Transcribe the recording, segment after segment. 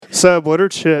Seb, what are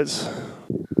chits?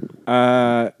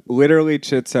 Literally,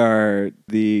 chits are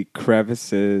the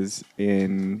crevices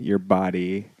in your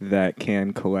body that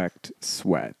can collect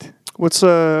sweat. What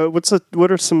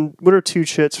are two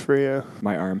chits for you?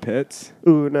 My armpits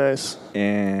Ooh, nice.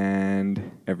 and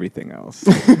everything else.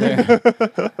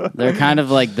 They're kind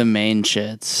of like the main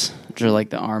chits, which are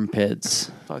like the armpits.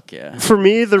 Fuck yeah. For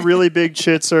me, the really big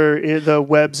chits are the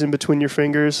webs in between your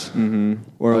fingers. Mm-hmm.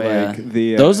 Or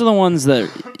those are the ones that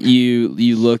you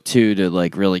look to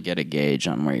like really get a gauge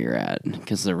on where you're at,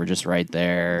 because they were just right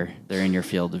there. They're in your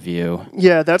field of view.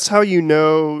 Yeah, that's how you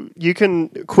know. You can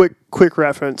quick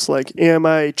reference, like, am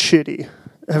I chitty?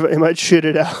 Am I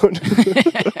chitted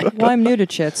out? Well, I'm new to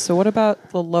chits, so what about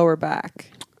the lower back?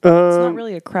 It's not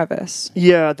really a crevice.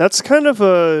 Yeah, that's kind of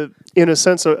in a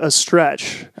sense, a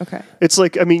stretch. Okay. It's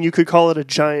like, I mean, you could call it a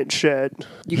giant shed.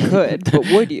 You could, but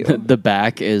would you? The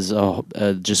back is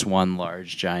just one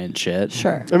large giant chit.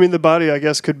 Sure. I mean, the body, I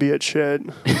guess, could be a chit.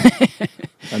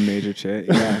 A major chit,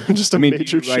 yeah. Just a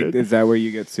major like, chit. Is that where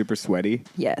you get super sweaty?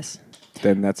 Yes.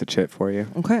 Then that's a chit for you.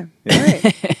 Okay.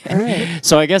 Yeah. All right.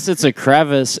 So I guess it's a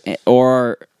crevice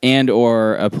or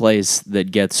a place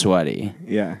that gets sweaty.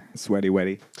 Yeah, sweaty,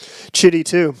 wetty. Chitty,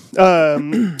 too.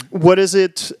 What is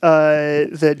it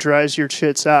that dries your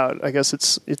chits out? I guess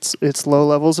it's low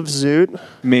levels of zoot.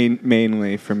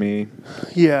 Mainly for me.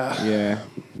 Yeah. Yeah.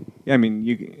 Yeah, I mean,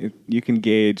 you can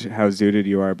gauge how zooted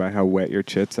you are by how wet your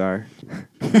chits are.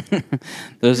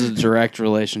 There's a direct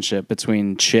relationship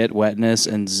between chit wetness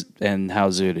and how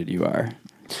zooted you are.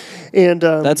 And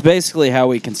that's basically how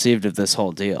we conceived of this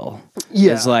whole deal.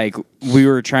 Yeah. It's like we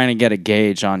were trying to get a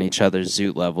gauge on each other's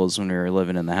zoot levels when we were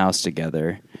living in the house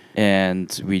together.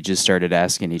 And we just started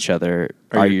asking each other,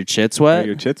 are your chits wet? Are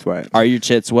your chits wet? Are your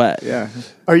chits wet? Yeah.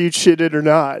 Are you chitted or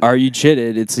not? Are you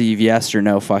chitted? It's a yes or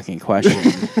no fucking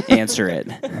question. Answer it.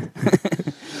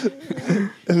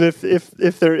 And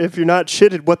if you're not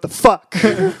chitted, what the fuck?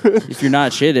 If you're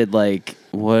not chitted, like,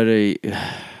 what are you...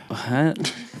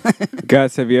 What?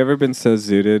 Gus, have you ever been so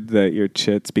zooted that your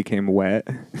chits became wet?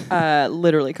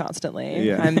 Literally constantly.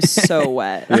 Yeah. I'm so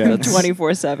wet. Yeah. I'm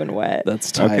 24/7 wet.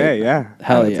 That's tight. Okay, yeah.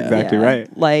 Hell That's yeah. exactly Yeah.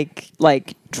 right.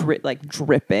 Like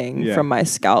dripping Yeah. from my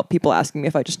scalp. People asking me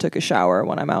if I just took a shower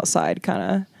when I'm outside, kind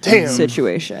of Damn.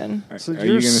 situation. So Are you're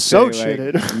you gonna so say,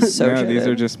 chitted. Like, So no, these chitted.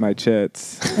 are just my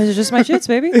chits, These are just my chits,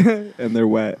 baby. and they're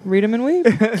wet. Read them and weave.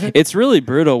 It's really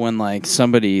brutal when like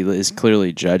somebody is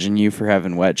clearly judging you for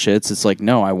having wet shits. It's like,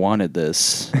 no, I wanted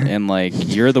this, and like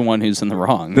you're the one who's in the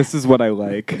wrong. This is what I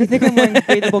like. You think I'm wearing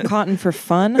breathable cotton for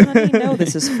fun, honey? No,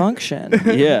 this is function.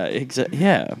 Yeah,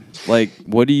 yeah. Like,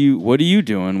 what are you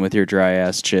doing with your dry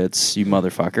ass chits, you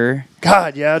motherfucker?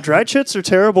 God, yeah, dry chits are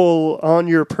terrible on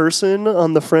your person,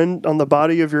 on the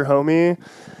body of your homie,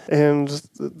 and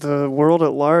the world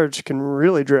at large can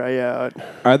really dry you out.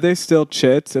 Are they still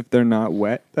chits if they're not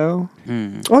wet though?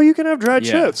 Oh, you can have dry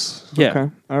Yeah. chits. Yeah.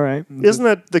 Okay. All right. Isn't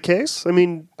that the case? I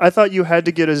mean, I thought you had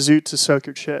to get a zoot to soak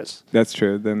your chits. That's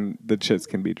true. Then the chits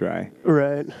can be dry.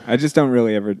 Right. I just don't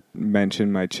really ever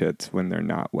mention my chits when they're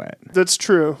not wet. That's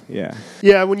true. Yeah.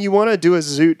 Yeah, when you want to do a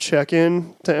zoot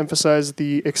check-in to emphasize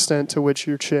the extent to which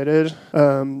you're chitted,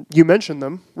 you mention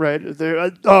them, right?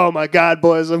 Oh my God,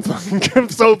 boys, I'm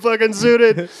so fucking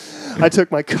zooted. I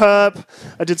took my cup.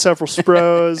 I did several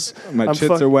spros. My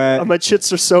chits are wet. My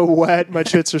chits are so wet. My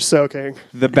chits are soaking.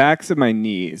 The backs of my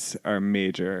knees are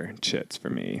major chits for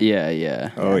me. Yeah, yeah.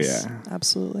 Oh Yes, yeah.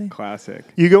 absolutely. Classic.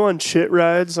 You go on chit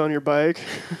rides on your bike.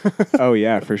 Oh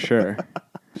yeah, for sure.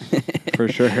 For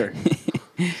sure.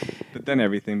 But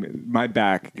then my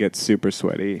back gets super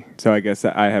sweaty. So I guess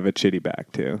I have a chitty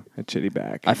back too. A chitty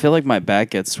back. I feel like my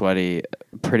back gets sweaty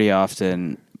pretty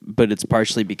often, but it's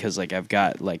partially because like I've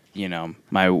got like, you know,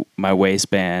 my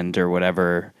waistband or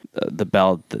whatever, the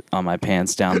belt on my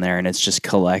pants down there, and it's just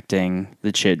collecting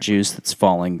the chit juice that's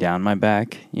falling down my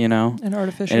back, you know? An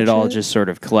artificial And it all chit? just sort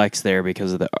of collects there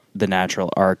because of the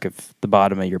natural arc of the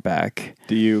bottom of your back.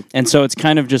 Do you And so it's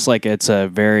kind of just like it's a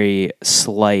very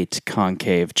slight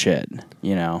concave chit,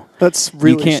 you know? That's You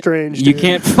really can't- strange. You dude.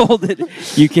 can't fold it.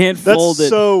 You can't That's fold it.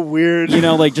 so weird. You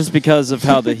know, like just because of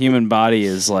how the human body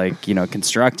is like, you know,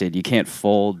 constructed, you can't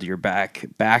fold your back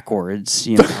backwards,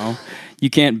 you know. You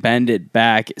can't bend it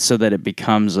back so that it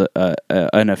becomes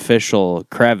an official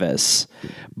crevice,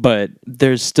 but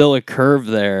there's still a curve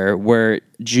there where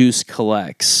juice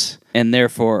collects, and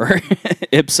therefore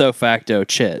ipso facto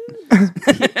chit.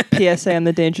 PSA on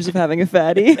the dangers of having a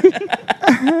fatty.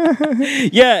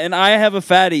 Yeah, and I have a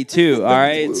fatty too. All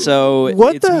right, so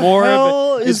What it's the more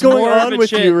hell of a, is it's going more of on a with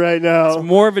chit. you right now? It's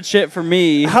more of a chit for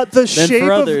me. How, the than shape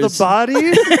for of the others. body?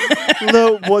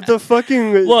 What the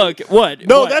fucking... Look, what?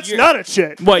 No, what, that's you're- not a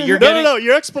chit. What, you're no, getting- no,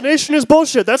 your explanation is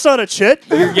bullshit. That's not a chit.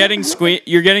 You're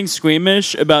getting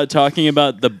squeamish about talking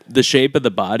about the shape of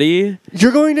the body.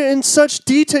 You're going to in such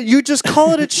detail. You just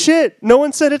call it a chit. No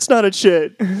one said it's not a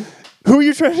chit. Who are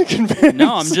you trying to convince?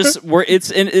 No, I'm just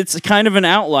it's kind of an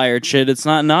outlier chit. It's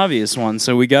not an obvious one,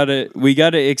 so we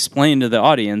gotta explain to the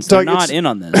audience. They're Doug, not in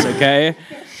on this, okay?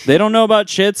 They don't know about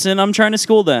chits, and I'm trying to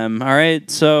school them. All right,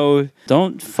 so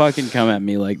don't fucking come at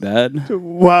me like that.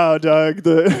 Wow, Doug.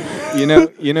 You know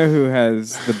who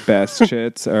has the best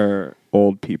chits are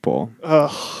old people.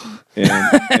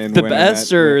 And The when I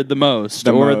best met- or the most,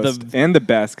 the or most, the and the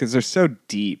best because they're so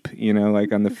deep,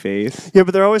 like on the face. Yeah,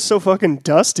 but they're always so fucking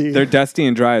dusty. They're dusty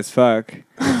and dry as fuck.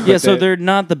 yeah. So they're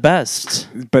not the best.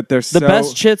 But they're The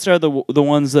best chits are the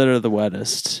ones that are the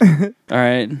wettest. All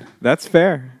right. That's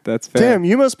fair. That's fair. Damn,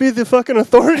 you must be the fucking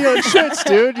authority on shits,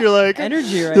 dude. You're like...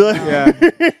 Energy right you're now.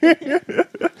 like- Yeah.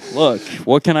 Look,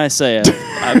 what can I say?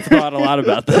 I've thought a lot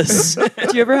about this. Do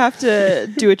you ever have to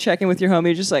do a check-in with your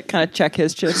homie, just like kind of check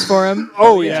his chits for him?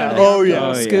 Oh, yeah. Oh, yeah.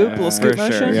 Little scoop, yeah, little scoop for sure,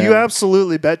 motion. yeah. You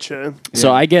absolutely betcha.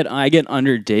 So I get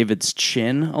under David's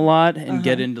chin a lot and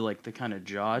get into like the kind of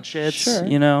jaw chits, Sure.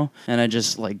 and I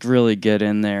just like really get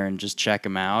in there and just check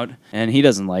him out, and he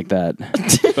doesn't like that,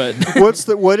 but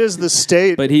What is the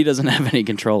state? but he doesn't have any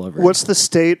control over it. What's the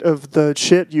state of the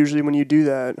shit usually when you do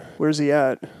that? Where's he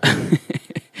at?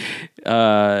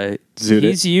 Zoot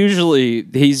it's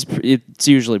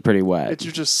usually pretty wet. It's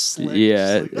just slick,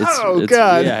 Yeah. just like, it's-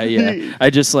 God. Yeah. I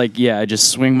just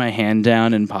swing my hand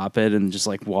down and pop it, and just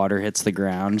like water hits the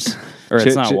ground, or it's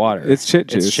Chit- not chit- water. it's chit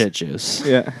juice. It's shit juice.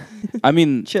 Yeah. I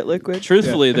mean, Chit liquid.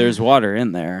 truthfully, there's water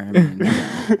in there. I mean,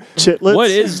 Chitlets. what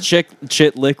is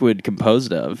chit liquid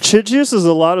composed of? Chit juice? Is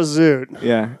a lot of zoot.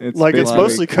 Yeah. It's Like it's basically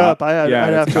mostly cup. I'd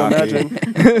have it's to coffee. imagine.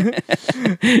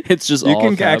 It's just You all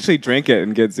can cup. actually drink it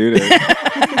and get zooted.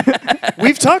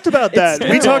 We've talked about that. We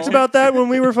terrible. talked about that when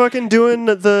we were fucking doing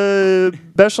the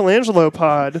Bechelangelo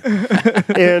pod,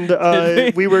 and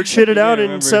we were chitted out in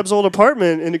remember. Seb's old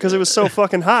apartment, and because it was so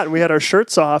fucking hot, and we had our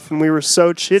shirts off, and we were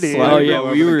so chitty. Slide Oh all yeah,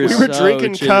 over we the were We were so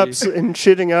drinking chitty. cups and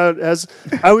chitting out as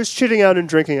I was chitting out and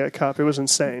drinking a cup. It was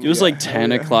insane. It was like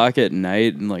 10 o'clock at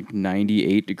night and like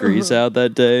 98 degrees out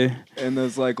that day. And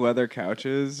those like leather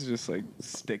couches just like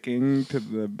sticking to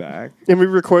the back. And we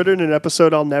recorded an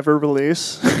episode I'll never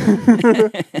release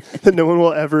that no one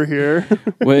will ever hear.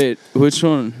 Wait, which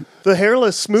one? The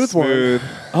hairless smooth one. Smooth,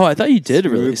 Oh, I thought you did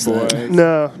smooth release that. boys.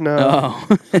 No. Oh.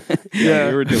 Yeah.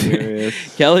 We were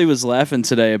delirious. Kelly was laughing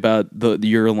today about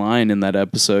your line in that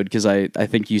episode because I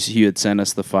think you had sent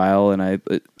us the file and I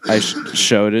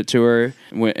showed it to her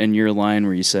and your line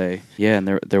where you say, yeah, and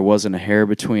there wasn't a hair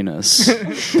between us.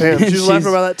 Damn, she's laughing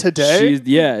about that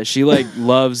today. She like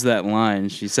loves that line.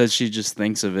 She says she just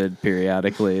thinks of it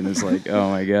periodically and is like, oh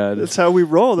my god. That's how we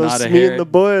roll. Not Those a me hair. and the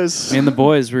boys. Me and the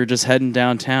boys, we were just heading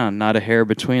downtown. Not a hair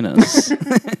between us.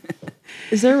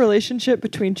 Is there a relationship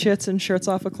between chits and shirts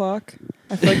off a clock?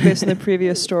 I feel like based on the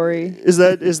previous story. Is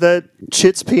that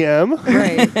Chits PM?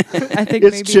 Right. I think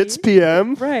It's maybe. Chits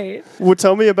PM. Right. Well,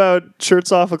 tell me about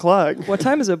Shirts Off O'Clock. What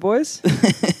time is it, boys?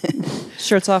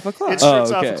 Shirts off a clock. It's Oh,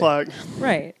 Shirts okay. Off O'Clock.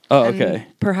 Right. Oh, And okay.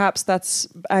 perhaps that's.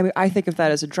 I think of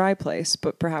that as a dry place,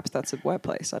 but perhaps that's a wet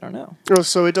place. I don't know. Oh,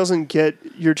 so it doesn't get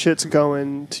your chits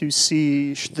going to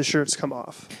see the shirts come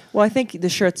off. Well, I think the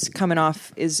shirts coming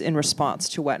off is in response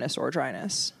to wetness or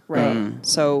dryness, right?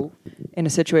 So, in a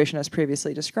situation as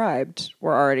previously described,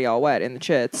 we're already all wet in the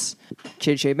chits.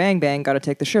 Chitty bang bang, got to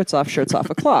take the shirts off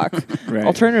a clock. Right.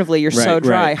 Alternatively, you're so Right,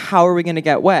 dry. right. How are we going to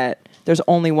get wet? There's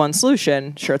only one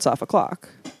solution: shirts off a clock.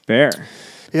 Fair.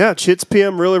 Yeah, Chits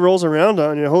PM really rolls around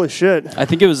on you. Holy shit. I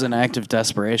think it was an act of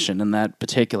desperation in that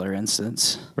particular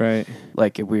instance. Right.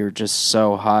 Like we were just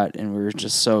so hot and we were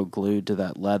just so glued to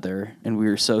that leather and we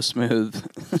were so smooth.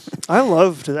 I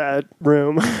loved that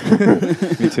room.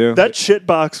 Me too. That shit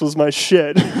box was my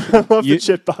shit. I love the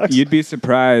shit box. You'd be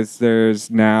surprised. There's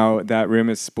now that room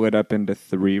is split up into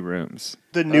 3 rooms.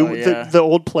 The new, Oh, yeah. the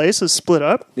old place is split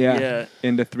up. Yeah.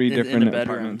 Into 3 In- different into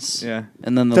apartments. bedrooms. Yeah.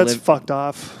 And then the That's fucked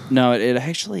off. No, it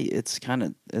actually it's kind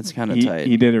of tight.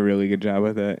 He did a really good job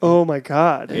with it. Oh my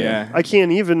god. Yeah. I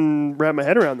can't even wrap my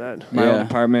head around that. My Yeah. old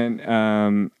apartment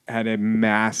had a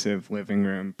massive living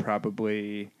room,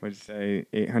 probably, what'd you say,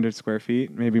 800 square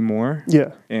feet, maybe more.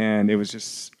 Yeah. And it was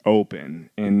just open.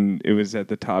 And it was at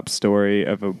the top story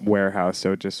of a warehouse,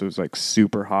 so it just was like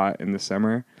super hot in the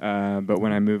summer. But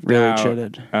when I moved Really out,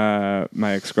 chitted.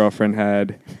 my ex-girlfriend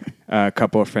had a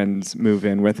couple of friends move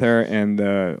in with her, and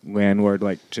the landlord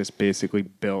like just basically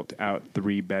built out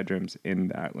 3 bedrooms in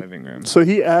that living room. So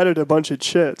he added a bunch of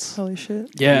chits. Holy shit.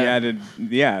 He added,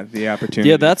 the opportunity.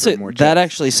 Yeah, that's for it. more That chits.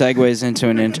 actually segues into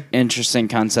an interesting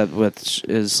concept, which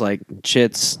is like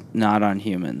chits not on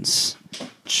humans,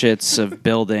 chits of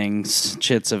buildings,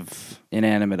 chits of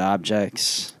inanimate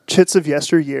objects, Chits of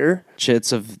yesteryear.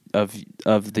 chits of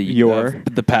the Yore.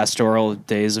 of the pastoral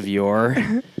days of yore.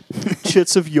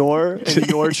 Chits of your and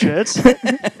your chits.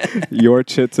 Your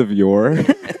chits of yore.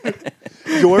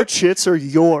 Your chits are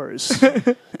yours.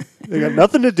 They got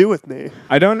nothing to do with me.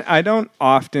 I don't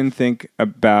often think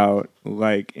about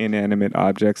like inanimate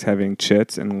objects having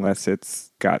chits unless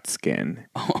it's got skin.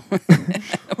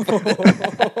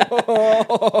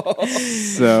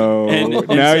 So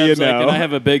now you Seb's like, know. and I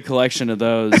have a big collection of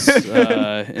those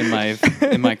in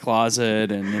my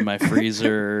closet and in my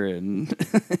freezer and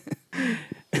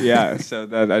Yeah, so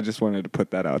that I just wanted to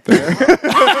put that out there.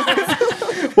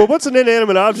 Well, what's an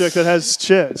inanimate object that has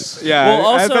chits? Yeah,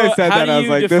 Well, as also, I said how that, do I was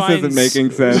you like, this define isn't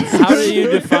making sense. How do you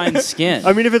define skin?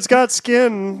 I mean, if it's got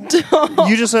skin,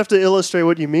 you just have to illustrate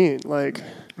what you mean. Like,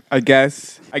 I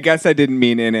guess I didn't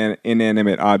mean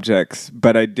inanimate objects,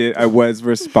 but I was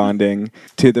responding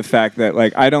to the fact that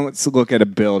like I don't look at a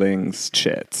building's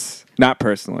chits. Not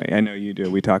personally. I know you do.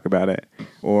 We talk about it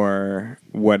or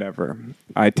whatever.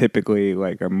 I typically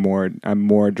like I'm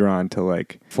more drawn to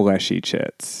like fleshy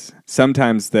chits.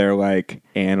 Sometimes they're like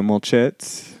animal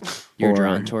chits. You're or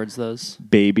drawn towards those?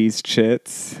 babies'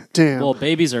 chits. damn. Well,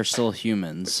 babies are still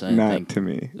humans, I Not think. to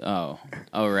me. Oh,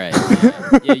 right.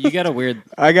 Yeah, you got a weird.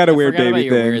 I got a weird forgot about baby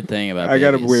your thing. weird thing about I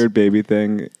got a babies. weird baby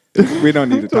thing. We don't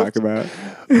need to talk about.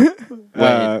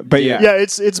 But yeah. Yeah,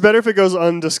 it's better if it goes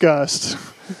undiscussed.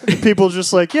 People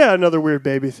just like, yeah, another weird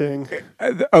baby thing.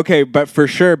 Okay, but for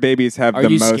sure, babies have Are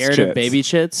the you most scared chits. of baby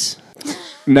chits?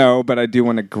 No, but I do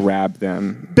want to grab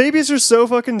them. Babies are so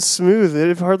fucking smooth; they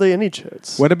have hardly any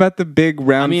chits. What about the big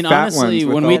round I mean, fat honestly, ones?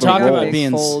 with when all we the talk about rolls?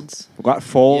 being folds.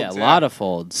 folds, Yeah, a lot of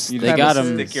folds. You They just got have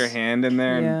to them. stick your hand in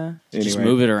there. Yeah. And, Just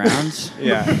anyway. move it around.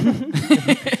 Yeah.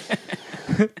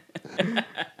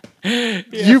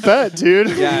 You bet,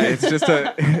 dude. Yeah, it's just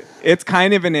it's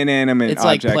kind of an inanimate It's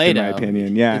like object in my Play-Doh.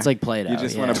 opinion. Yeah, It's like Play-Doh, You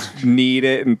just yeah. want to knead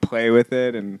it and play with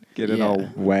it and get it Yeah. all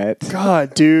wet.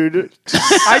 God, dude,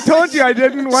 I told you I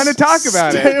didn't want to talk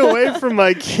about stay it. away from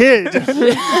my kid.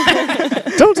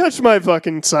 Don't touch my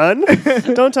fucking son.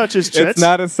 Don't touch his chits. It's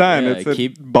not a son. Yeah, it's a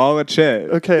keep- ball of chit.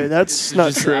 Okay, that's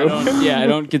not Just- true. I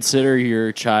don't consider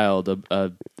your child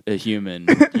a human.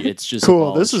 It's just a Cool.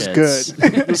 ball This of is chits.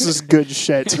 good. This is good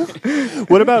shit.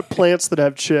 What about plants that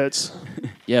have chits?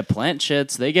 Yeah, plant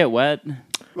chits. They get wet.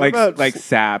 Like about like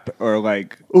sap or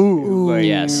like Ooh. like,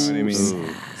 Yes. You know what I mean?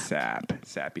 Ooh.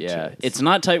 Sappy Yeah, chits. it's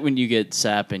not tight when you get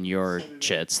sap in your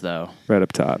chits, though. right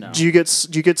up top. No. Do you get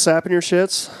sap in your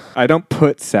shits? I don't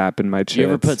put sap in my chits. Do you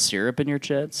ever put syrup in your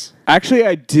chits? Actually,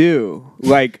 I do.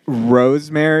 Like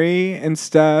rosemary and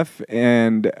stuff,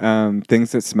 and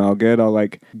things that smell good. I'll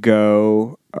like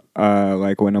go,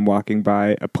 like when I'm walking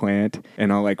by a plant,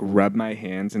 and I'll like rub my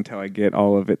hands until I get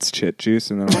all of its chit juice,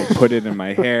 and then I'll like put it in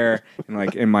my hair and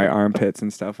like in my armpits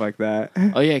and stuff like that.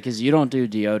 Oh yeah, because you don't do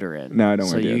deodorant. No, I don't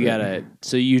So wear you deodorant.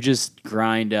 So you just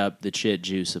grind up the chit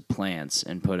juice of plants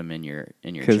and put them in your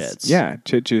Because chits. yeah,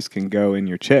 chit juice can go in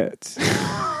your chits.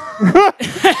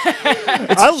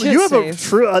 You have a safe.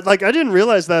 true. Like, I didn't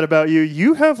realize that about you.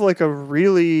 You have like a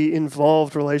really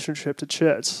involved relationship to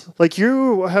chits. Like,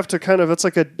 you have to kind of. It's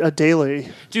like a daily.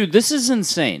 Dude, this is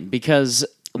insane because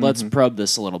let's probe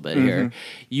this a little bit here.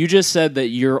 You just said that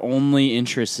you're only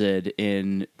interested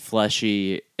in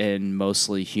fleshy and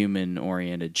mostly human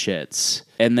oriented chits.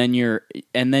 And then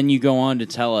you go on to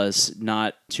tell us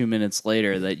not 2 minutes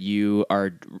later that you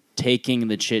are taking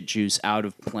the chit juice out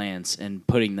of plants and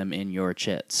putting them in your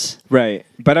chits. Right.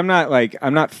 But I'm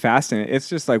not fasting it. It's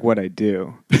just like what I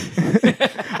do.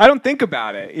 I don't think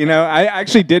about it. You know, I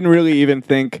actually didn't really even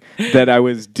think that I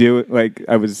was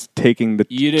taking the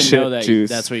You didn't chit know that juice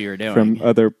that's what you were doing. from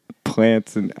other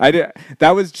plants, and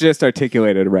that was just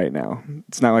articulated right now.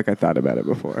 It's not like I thought about it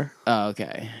before. Oh,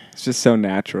 okay. It's just so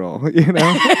natural, you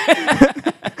know?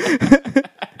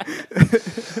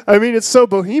 I mean, it's so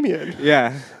bohemian.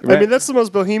 Yeah. I mean, that's the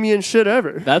most bohemian shit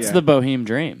ever. That's Yeah. the boheme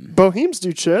dream. Bohemes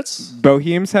do chits.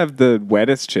 Bohemes have the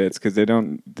wettest chits because they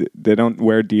don't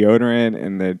wear deodorant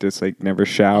and they just like never A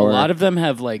shower. lot of them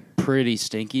have like pretty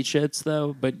stinky chits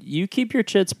though, but you keep your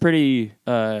chits pretty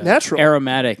Natural.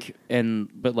 aromatic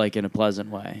but like in a pleasant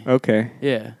way. Okay.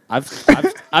 Yeah,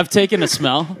 I've taken a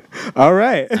smell. All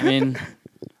right. I mean,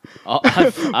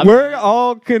 I've We're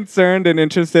all concerned and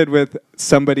interested with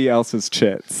somebody else's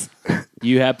chits.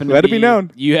 You happen to Let it be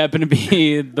known. You happen to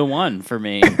be the one for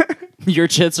me. Your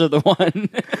chits are the one.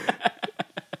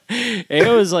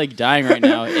 Ao is like dying right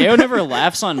now. Ao never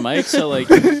laughs on mic, so like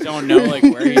you just don't know like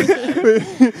where he's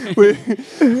at.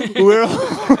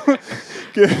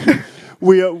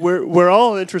 We're all, we're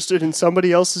all interested in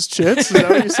somebody else's chits. Is that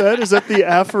what you said? Is that the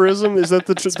aphorism? Is that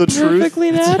the truth? Perfectly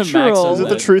It's a max natural. of Is it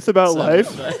the truth about life?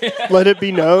 Let it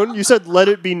be known. You said let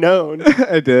it be known,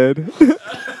 I did.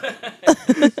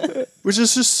 which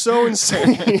is just so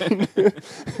insane.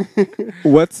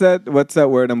 What's that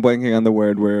word? I'm blanking on the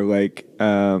word where like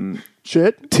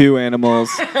Shit. two animals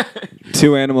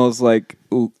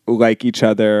like each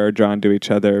other or drawn to each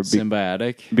other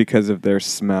Symbiotic. because of their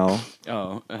smell.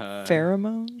 Oh,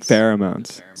 Pheromones.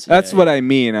 That's Yeah, what I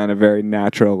mean on a very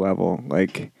natural level.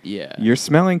 Like Yeah. you're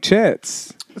smelling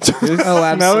chits. You're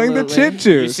Oh, smelling the absolutely. chit You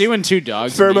juice. see when two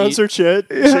dogs Pheromones meet, are chit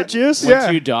juice. when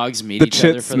Yeah. two dogs meet The each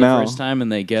other chit for smell. the first time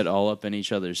and they get all up in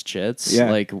each other's chits.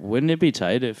 Yeah. Like, wouldn't it be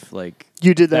tight if like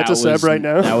You did that to was, Seb right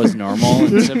now. That was normal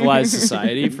in civilized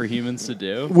society for humans to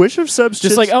do. Which of Seb's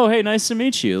Just chits? like, oh, hey, nice to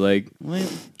meet you. Like, wait,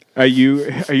 Are your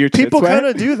tits people wet? kind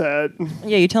of do that.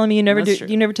 Yeah, you telling me you never That's do?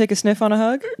 true. You never take a sniff on a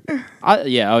hug?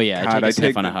 yeah, oh yeah, God, I I take a sniff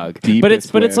take on a the hug,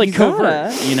 deepest but it's like whiffs. covert,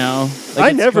 Gotta. you know. Like, I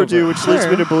it's never do, covert. which leads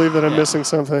me Sure. to believe that I'm Yeah. missing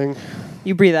something.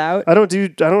 You breathe out. I don't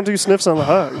do sniffs on the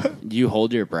hug. You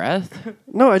hold your breath.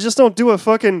 No, I just don't do a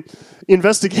fucking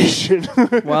investigation.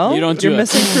 Well, You don't do you're it.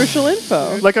 missing crucial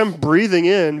info. Like I'm breathing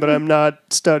in, but I'm not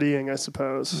studying, I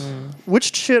suppose.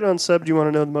 Which shit on Seb do you want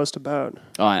to know the most about?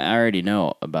 Oh, I already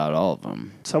know about all of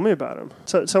them. Tell me about him.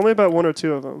 Tell me about one or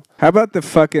two of them. How about the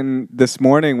fucking this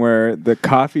morning where the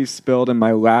coffee spilled in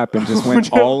my lap and just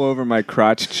went all over my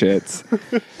crotch chits?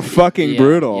 Fucking Yeah,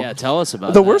 brutal. Yeah, tell us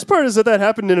about The that. worst part is that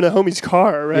happened in a homie's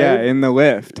car, right? Yeah, in the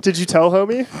lift. Did you tell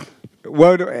homie?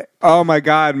 Oh my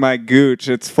god, my gooch!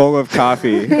 It's full of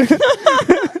coffee.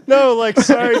 No, like,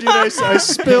 sorry, dude, I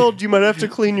spilled. You might have to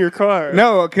clean your car.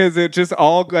 No, because it just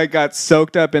all like got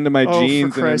soaked up into my Oh, for jeans and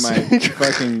in Christ's my sake.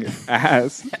 fucking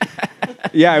ass.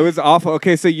 Yeah, it was awful.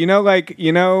 Okay, so you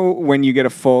know when you get a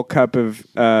full cup of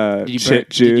shit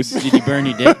juice. Did you burn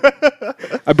your dick?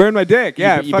 I burned my dick.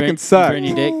 Yeah, it You fucking burn, sucked.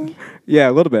 You burn your dick? Yeah,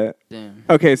 a little bit. Damn.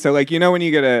 Okay, so like when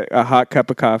you get a hot cup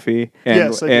of coffee and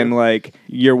Yes, I do. and like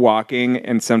you're walking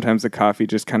and sometimes the coffee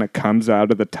just kind of comes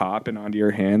out of the top and onto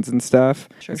your hands and stuff.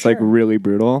 Sure, It's like sure. really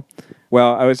brutal.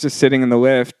 Well, I was just sitting in the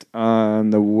lift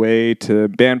on the way to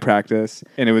band practice,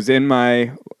 and it was in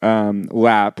my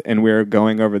lap, and we were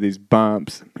going over these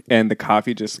bumps, and the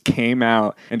coffee just came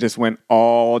out and just went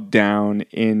all down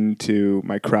into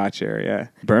my crotch area.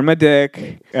 Burned my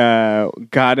dick,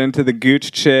 got into the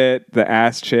gooch chit, the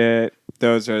ass chit.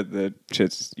 Those are the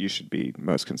chits you should be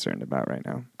most concerned about right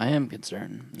now. I am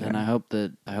concerned, and I hope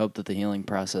that the healing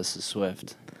process is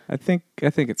swift. I think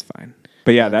it's fine.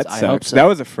 But yeah, that I hope sucks. so. That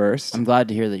was a first. I'm glad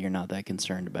to hear that you're not that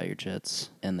concerned about your chits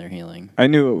and their healing. I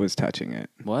knew it was touching it.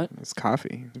 What? It was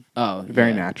coffee. Oh, Very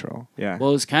yeah. natural. Yeah. Well,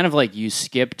 it was kind of like you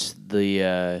skipped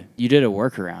the. You did a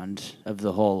workaround of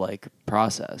the whole like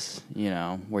process, you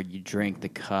know, where you drink the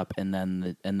cup and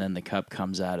then the cup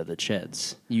comes out of the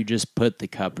chits. You just put the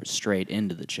cup straight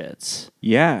into the chits.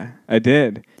 Yeah, I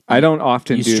did. I don't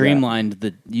often You do streamlined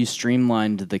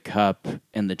the cup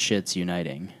and the chits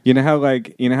uniting. that. You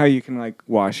know how you can like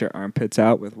wash your armpits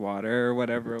out with water or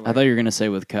whatever? I thought you were gonna say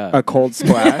with cup. a cold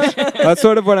splash. That's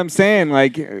sort of what I'm saying.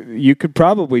 Like you could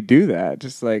probably do that.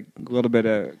 Just like a little bit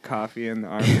of coffee in the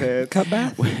armpits. Cup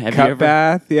bath. Have Cup you ever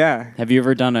bath, yeah. Have you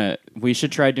ever done a? We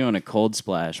should try doing a cold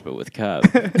splash, but with cup.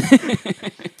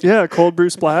 Yeah, cold brew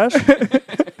splash.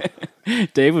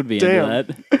 Dave would be Damn.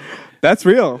 into that. That's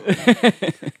real.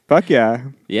 Fuck yeah.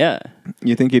 Yeah,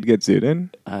 You think you'd get zooted?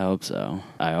 I hope so.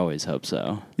 I always hope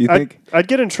so. You think I'd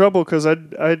get in trouble because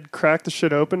I'd crack the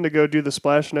shit open to go do the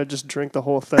splash, and I'd just drink the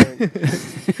whole thing.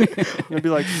 And I'd be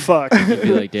like, fuck. You'd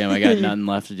be like, damn, I got nothing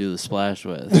left to do the splash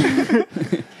with.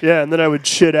 Yeah, and then I would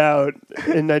shit out,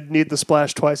 and I'd need the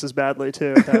splash twice as badly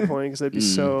too at that point because I'd be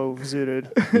so zooted.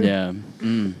 Yeah,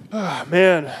 Oh,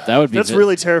 man, that would be. that's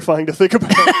really terrifying to think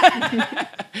about.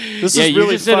 This Yeah, is you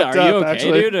really just did. fucked Are you up, okay,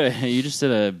 actually. dude? You just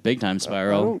did a big time I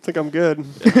spiral. don't think I'm good.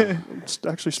 I'm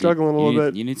actually struggling a little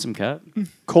bit. You need some cup.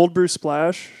 Cold brew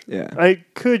splash. yeah. I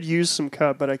could use some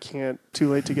cup, but I can't. Too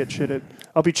late to get chitted.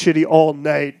 I'll be chitty all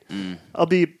night.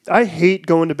 I hate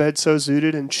going to bed so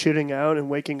zooted and chitting out and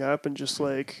waking up and just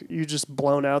like you just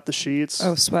blown out the sheets.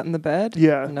 Oh, sweat in the bed?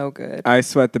 Yeah. No good. I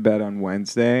sweat the bed on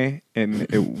Wednesday, and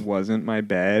it wasn't my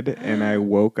bed, and I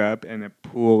woke up in a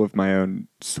pool of my own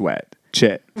sweat.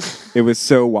 Chit. It was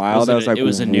so wild. I was like, it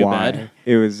was a new why? bed?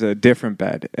 It was a different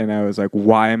bed, and I was like,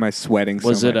 why am I sweating so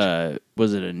Was much?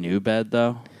 it a new bed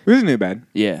though? It was a new bed.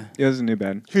 Yeah. It was a new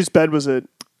bed. Whose bed was it?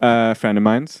 A friend of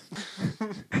mine's.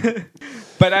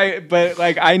 But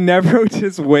I never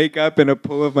just wake up in a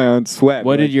pool of my own sweat.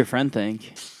 What Like, did your friend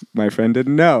think? my friend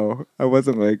didn't know. I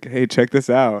wasn't like, hey, check this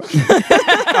out.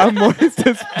 I'm moist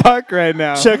as fuck right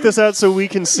now. Check this out so we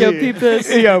can see. Yo, peep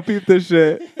this. Yo, peep this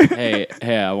shit. hey,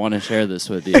 I want to share this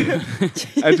with you.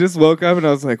 I just woke up and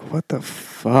I was like, what the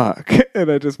fuck? And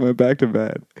I just went back to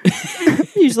bed.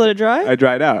 You just let it dry? I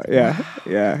dried out. Yeah.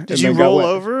 Yeah. Did And you then got roll wet.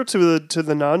 over to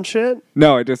the non-shit?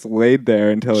 No, I just laid there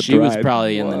until it She dried. was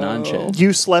probably in the non-shit.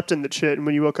 You slept in the shit, and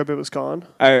when you woke up, it was gone.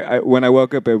 I when I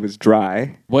woke up, it was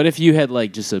dry. What if you had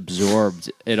like just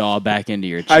absorbed it all back into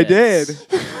your chest? I did.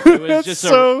 It was just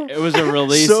so- it was a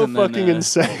release. So and then, fucking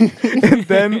insane. And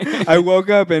then I woke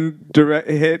up and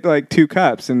hit like 2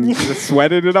 cups and just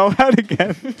sweated it all out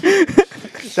again.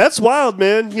 That's wild,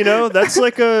 man. You know, that's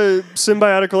like a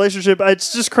symbiotic relationship.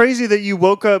 It's just crazy that you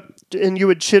woke up and you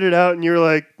would chit it out, and you were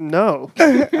like, no.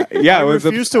 Yeah, I it was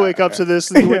refused to wake up to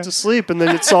this, and you went to sleep, and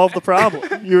then it solved the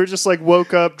problem. You were just like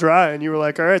woke up dry, and you were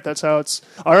like, all right, that's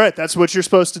what you're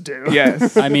supposed to do.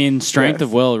 Yes. I mean, strength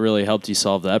of will really helped you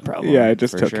solve that problem. Yeah, I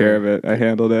just for took sure. care of it. I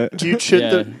handled it. Do you chit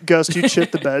Yeah. Gus, do you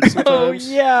chit the bed Oh,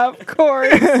 sometimes? yeah, of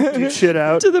course. Do you chit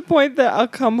out? To the point that I'll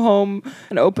come home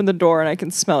and open the door and I can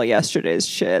smell yesterday's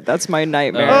shit. That's my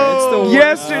nightmare. Oh, it's the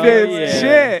worst. Yesterday's yeah.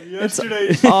 shit.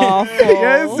 Yesterday's Awful.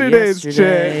 Yesterday's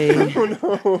shit. Oh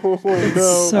no.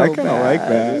 So I kind of like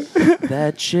bad. that.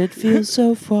 That shit feels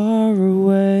so far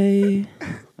away.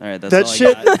 All right, that's That all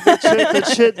shit, I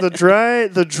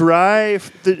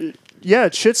got. yeah,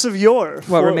 chits of yore.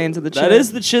 What remains of the That chit?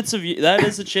 is the chits of that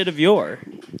is the chit of yore.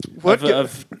 What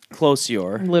Of close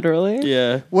yore. Literally.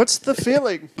 Yeah. What's the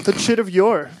feeling? The chit of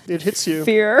yore. It hits you.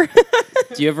 Fear.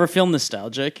 Do you ever feel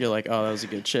nostalgic? You're like, oh, that was a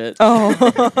good shit. Oh.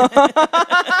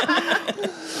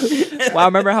 Wow,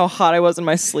 remember how hot I was in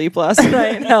my sleep last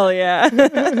night? Hell yeah.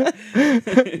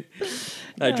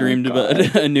 I dreamed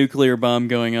about a nuclear bomb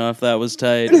going off. That was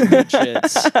tight. Good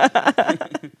shits.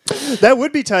 That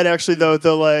would be tight, actually, though.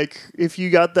 The like, if you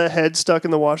got the head stuck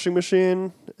in the washing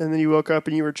machine and then you woke up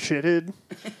and you were chitted.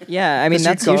 Yeah, I mean, 'Cause you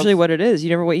that's cough. usually what it is.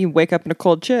 You wake up in a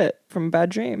cold chit from a bad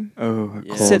dream. Oh, a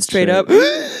Yeah. cold Sit straight shit. up.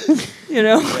 You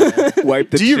know? Wipe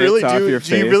the Do you shits really off do? your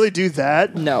Do you face. really do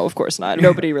that? No, of course not.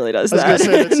 Nobody really does I was that.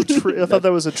 gonna say that's I thought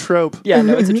that was a trope. Yeah,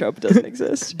 no, it's a trope. It doesn't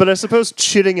exist. But I suppose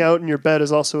chitting out in your bed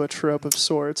is also a trope of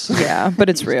sorts. Yeah, but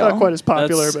it's real. Not quite as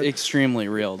popular, That's but extremely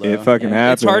real, though. It fucking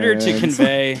It's harder to happens.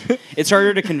 convey. It's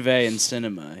harder to convey in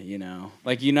cinema, you know.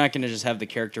 Like you're not going to just have the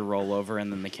character roll over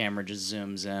and then the camera just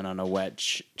zooms in on a wet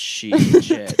sheet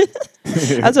shit.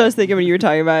 That's what I was thinking when you were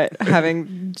talking about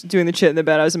doing the chit in the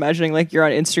bed. I was imagining like you're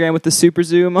on Instagram with the super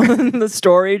zoom on the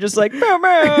story, just like, bow,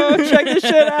 bow, check this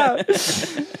shit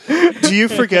out. do you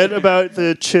forget about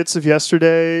the chits of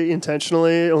yesterday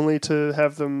intentionally, only to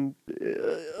have them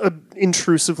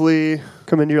intrusively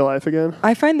come into your life again?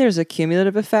 I find there's a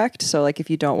cumulative effect. So like if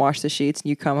you don't wash the sheets and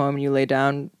you come home and you lay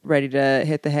down ready to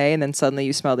hit the hay and then suddenly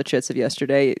you smell the chits of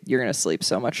yesterday, you're going to sleep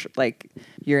so much. Like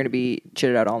you're going to be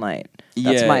chitted out all night.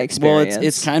 That's my experience. Well,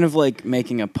 it's kind of like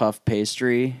making a puff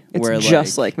pastry. It's where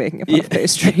just like making a puff Yeah.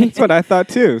 pastry. That's what I thought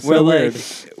too. So where weird.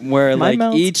 where Mine like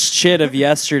melts. each chit of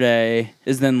yesterday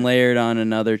is then layered on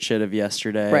another chit of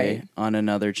yesterday, Right. on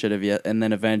another chit of and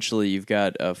then eventually you've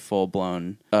got a full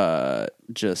blown,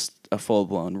 just a full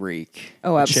blown reek.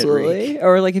 Oh, A chit absolutely. reek.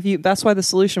 Or like that's why the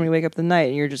solution when you wake up in the night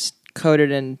and you're just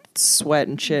coated in sweat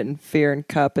and shit and fear and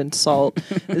cup and salt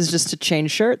is just to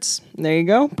change shirts. And there you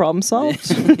go. Problem solved.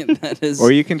 That is Or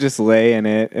you can just lay in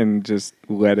it and just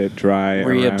let it dry.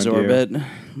 reabsorb around you. it.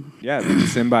 Yeah, the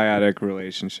symbiotic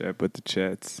relationship with the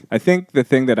chits. I think the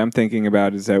thing that I'm thinking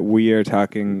about is that we are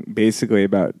talking basically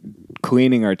about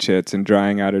cleaning our chits and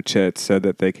drying out our chits so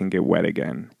that they can get wet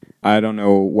again. I don't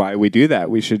know why we do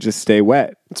that. We should just stay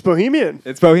wet. It's bohemian.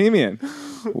 It's bohemian.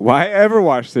 Why ever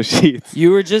wash the sheets?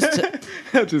 You were just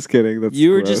I'm just kidding. That's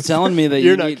you were gross. just telling me that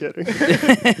You're you not need,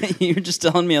 kidding. you were just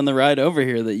telling me on the ride over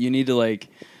here that you need to like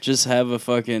just have a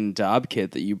fucking Dob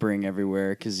kit that you bring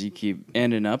everywhere because you keep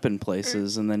ending up in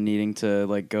places and then needing to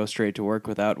like go straight to work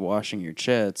without washing your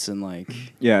chits and like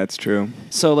Yeah, it's true.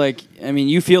 so like I mean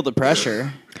you feel the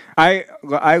pressure. I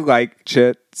like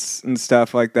chits and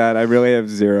stuff like that. I really have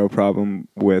zero problem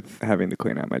with having to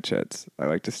clean out my chits. I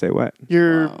like to stay wet.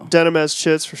 Your Wow. denim has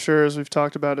chits for sure, as we've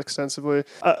talked about extensively.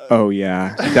 Oh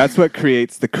yeah, that's what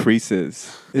creates the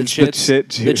creases. The It's chits, the chit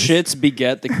the juice. chits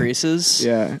beget the creases.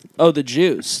 Yeah, Oh, the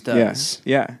juice does.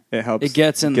 yeah. It helps. It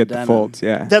gets in get the the denim. folds.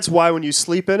 Yeah, That's why when you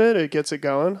sleep in it, it gets it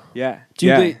going. yeah.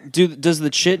 Does the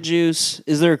chit juice?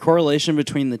 Is there a correlation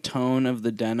between the tone of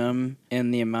the denim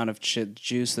and the amount of chit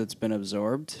juice that's been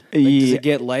absorbed? Like, does Yeah. it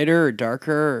get it lighter or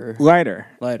darker? Or Lighter.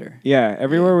 lighter. Yeah,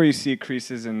 everywhere where you see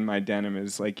creases in my denim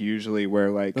is like usually where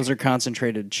like Those are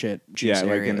concentrated shit juice yeah,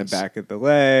 like in the areas. back of the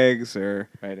legs or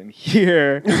right in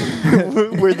here.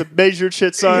 where the major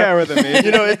chits are. Yeah, where the major-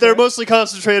 You know, they're mostly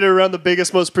concentrated around the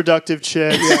biggest, most productive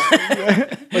chits.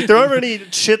 Like there aren't any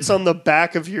chits on the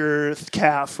back of your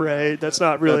calf, right? That's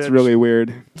not really. That's really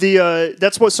weird.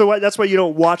 that's what. So that's why you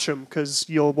don't watch them, because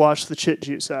you'll wash the chit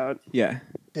juice out. Yeah.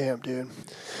 Damn, dude,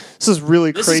 this is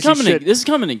really This crazy is coming. shit. This is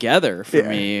coming together for Yeah.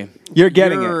 me. You're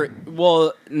getting it.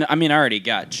 Well, I mean, I already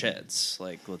got chits.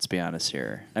 Like, let's be honest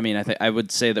here. I mean, I would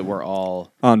say that we're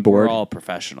all On board. We're all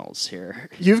professionals here.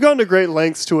 You've gone to great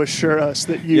lengths to assure us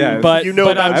that you, Yeah, But- you know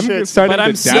but about I'm chits. starting But to I'm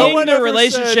doubt. seeing the ever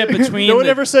relationship said- between. No one the-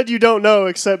 ever said you don't know,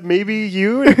 except maybe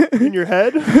you in your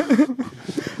head.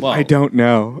 Well, I don't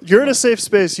know. You're in a safe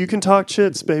space. You can talk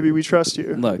chits, baby. We trust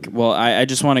you. Look, well, I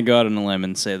just want to go out on a limb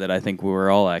and say that I think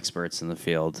we're all experts in the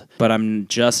field, but I'm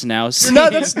just now seeing. No,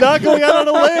 that's not going out on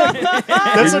a limb.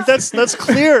 That's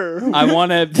clear. I want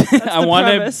to. I want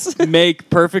premise. to make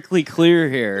perfectly clear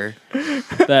here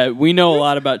that we know a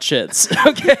lot about chits.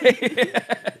 Okay.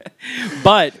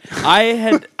 But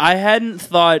I hadn't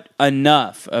thought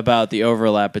enough about the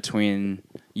overlap between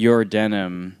your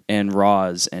denim and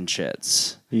Raws and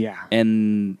chits, Yeah.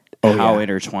 and Oh, how yeah.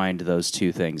 intertwined those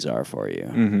two things are for you.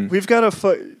 Mm-hmm. We've got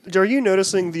Are you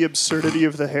noticing the absurdity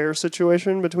of the hair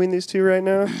situation between these two right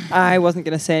now? I wasn't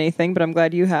going to say anything, but I'm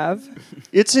glad you have.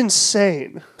 It's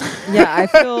insane. Yeah, I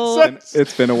feel.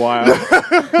 It's been a while.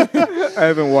 I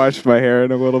haven't washed my hair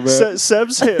in a little bit.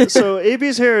 Seb's hair. So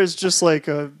AB's hair is just like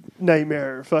a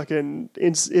nightmare. Fucking,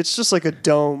 it's just like a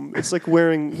dome. It's like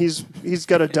wearing. He's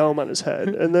got a dome on his head,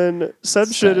 and then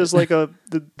Seb's shit is like the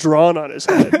drawn on his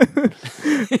head.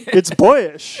 It's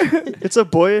boyish. It's a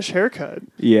boyish haircut.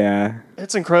 Yeah.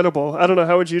 It's incredible. I don't know.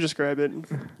 How would you describe it?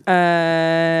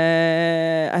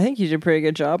 I think you did a pretty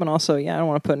good job, and also, yeah, I don't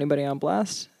want to put anybody on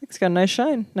blast. I think it's got a nice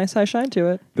shine, nice high shine to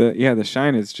it. The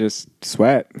shine is just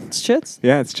sweat. It's chits.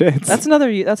 Yeah, it's chits. That's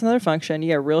another function. You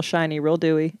get real shiny, real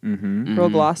dewy, Mm-hmm. real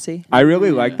glossy. I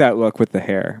really like that look with the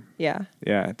hair. Yeah.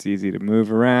 Yeah, it's easy to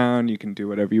move around. You can do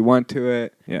whatever you want to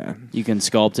it. Yeah. You can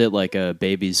sculpt it like a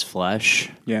baby's flesh.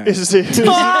 Yeah. Is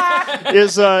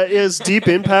Deep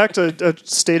Impact a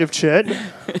state of chit?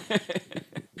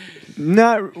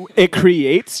 Not it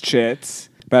creates chits,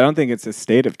 but I don't think it's a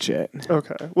state of chit.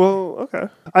 Okay. Well, okay.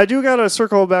 I do got to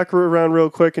circle back around real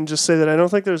quick and just say that I don't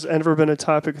think there's ever been a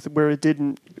topic where it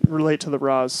didn't relate to the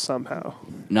Raws somehow.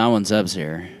 Not when Zeb's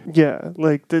here. Yeah,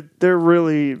 like they're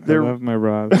really I love my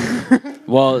Rob.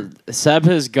 Well, Seb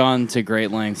has gone to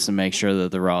great lengths to make sure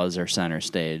that the Raws are center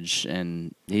stage,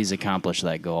 and he's accomplished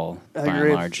that goal I by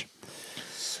agree. and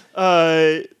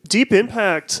large. Deep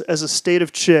Impact as a state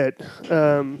of chit.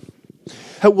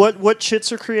 What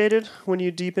chits are created when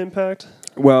you Deep Impact?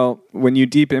 Well, when you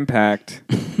deep impact,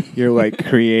 you're like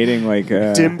creating like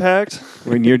a Dimpact?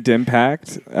 when you're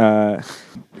dimpact.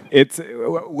 It's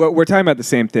we're talking about the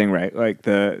same thing, right? Like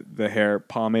the hair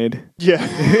pomade. Yeah.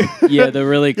 Yeah, the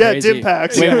really Yeah, crazy.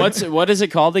 Dimpact. Wait, Yeah. what is it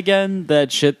called again?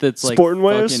 That shit that's like Sport and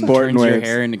waves? fucking Sport and turns your waves.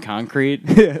 hair into concrete.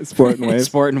 Yeah, sport and waves.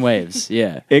 Sport and waves.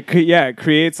 Yeah, It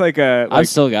creates like a I've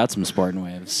still got some sport and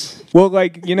waves. well,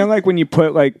 like you know, like when you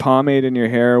put like pomade in your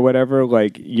hair or whatever,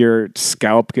 like your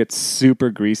scalp gets super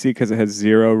greasy because it has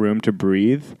zero room to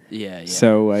breathe. Yeah.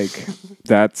 So like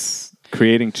that's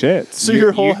creating chits. So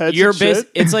your whole head's you're in shit?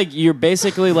 It's like you're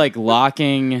basically like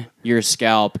locking your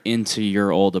scalp into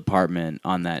your old apartment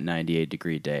on that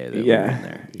 98-degree day that we were in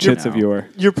there. chits You of know? yore.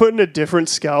 You're putting a different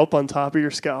scalp on top of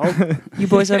your scalp? You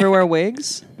boys ever wear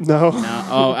wigs? No. No,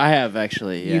 oh, I have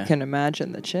actually. Yeah. You can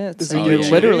imagine the chits. Is So it you're yeah,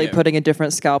 literally yeah. putting a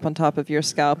different scalp on top of your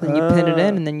scalp, and you pin it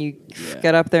in, and then you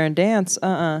get up there and dance.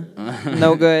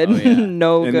 No good. Oh, yeah.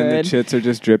 No And then the good. chits are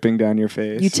just dripping down your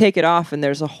face. You take it off, and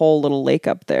there's a whole little lake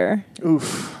up there.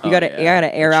 Oof. You gotta air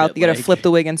The out. chit You gotta lake. flip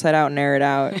the wig inside out and air it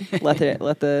out. let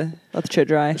the chit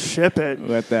dry. Ship it.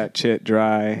 Let that chit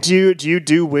dry. Do you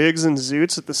do wigs and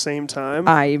zoots at the same time?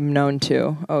 I'm known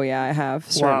to. Oh yeah, I have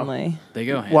certainly. They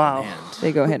go hand Wow. in hand.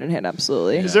 They go hand in hand,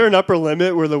 absolutely. Is there an upper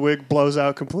limit where the wig blows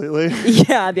out completely?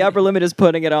 Yeah, the upper limit is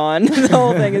putting it on. The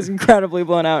whole thing is incredibly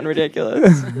blown out and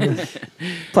ridiculous.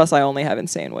 Plus, I only have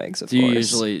insane wigs, of Do you course.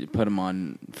 usually put them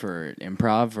on for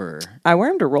improv or? I wear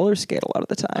them to roller skate a lot of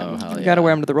the time. Oh, hell You got to yeah.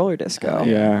 wear them to the roller disco.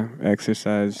 Yeah,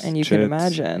 exercise. And you can chits.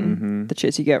 imagine Mhm. the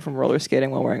chits you get from roller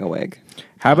skating while wearing a wig.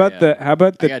 How about yeah. how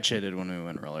about I the got chitted when we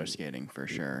went roller skating for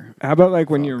sure. how about like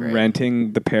when Oh, you're great.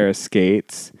 renting the pair of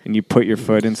skates and you put your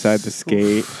foot inside the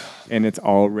skate and it's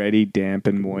already damp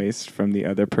and moist from the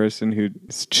other person who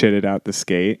chitted out the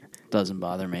skate. Doesn't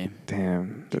bother me.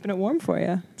 Damn, Keeping it warm for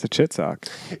you. it's a chit sock.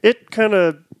 It kind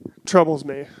of troubles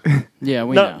me. Yeah,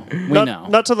 we Not- know. We not, know.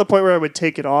 Not to the point where I would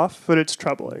take it off, but it's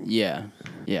troubling. Yeah,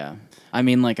 yeah. I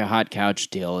mean, like a hot couch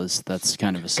deal that's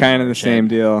kind of a Kind of the similar same shit.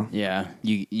 deal. Yeah,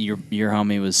 your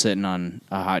homie was sitting on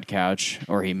a hot couch,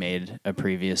 or he made a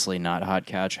previously not hot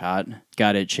couch hot,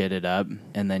 got it chitted up,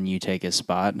 and then you take his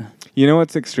spot. You know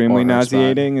what's extremely Or her spot.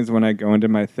 nauseating is when I go into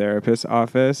my therapist's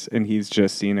office and he's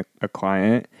just seen a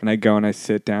client, and I go and I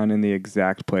sit down in the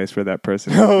exact place where that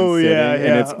person has Oh, been sitting, yeah, and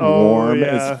yeah. it's Oh, warm yeah.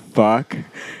 as fuck.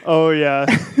 Oh yeah,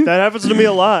 that happens to me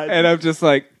a lot. And I'm just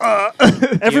like,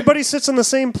 Everybody sits in the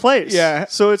same place. Yeah.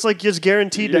 So it's like it's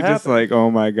guaranteed you're to just happen. like,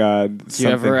 oh my god, you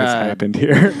something ever, has happened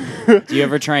here. Do you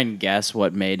ever try and guess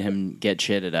what made him get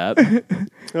chitted up?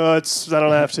 Oh, I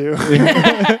don't have to.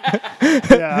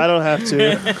 Yeah, I don't have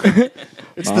to.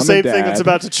 It's Mom the and same thing Dad. that's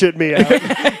about to chit me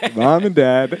out. Mom and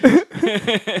Dad.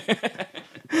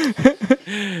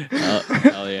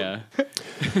 Oh yeah.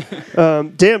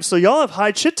 Damn. So y'all have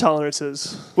high chit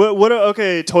tolerances. What?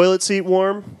 Okay, toilet seat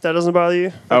warm. That doesn't bother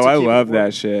you? Oh, That's a I keep love it warm.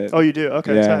 that shit. Oh, you do?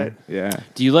 Okay, yeah, tight. yeah.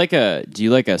 Do you like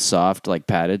a soft like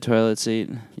padded toilet seat?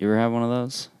 You ever have one of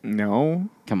those? No,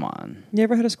 Come on. You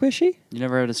ever had a squishy? You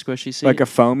never had a squishy seat? like a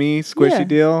foamy, squishy Yeah.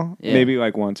 deal. Yeah. Maybe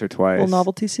like once or twice. Little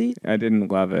novelty seat? I didn't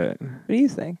love it. What do you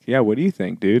think? Yeah, what do you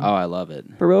think, dude? Oh, I love it.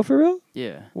 For real, for real?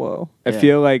 Yeah. Whoa. I Yeah.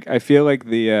 feel like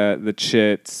the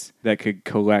chits that could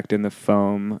collect in the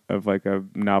foam of like a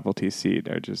novelty seat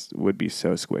would be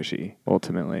so squishy.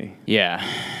 Ultimately, Yeah.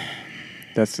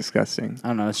 that's disgusting. I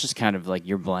don't know. It's just kind of like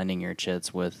you're blending your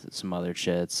chits with some other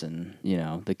chits, and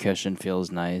the cushion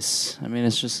feels nice. I mean,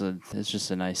 it's just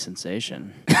a nice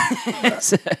sensation.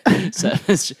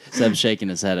 Seb's shaking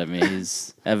his head at me.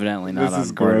 He's evidently not This on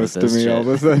is board gross with to this me all of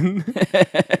a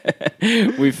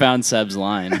sudden. We found Seb's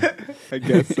line. I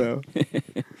guess so.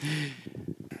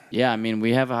 Yeah, I mean,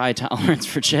 we have a high tolerance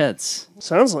for chits,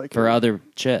 Sounds like for it. other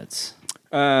chits.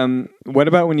 What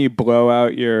about when you blow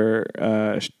out your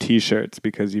t-shirts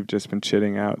because you've just been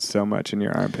chitting out so much in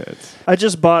your armpits? I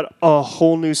just bought a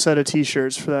whole new set of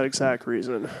T-shirts for that exact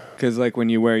reason. Because like when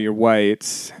you wear your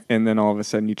whites and then all of a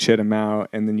sudden you chit them out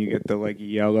and then you get the like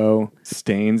yellow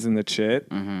stains in the chit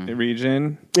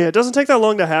region. Yeah, it doesn't take that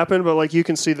long to happen, but like you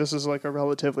can see this is like a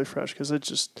relatively fresh because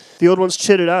the old ones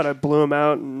chitted out. I blew them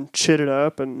out and chitted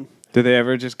up, and Do they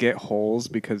ever just get holes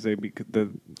because the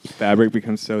fabric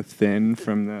becomes so thin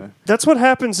from the... that's what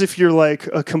happens if you're like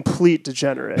a complete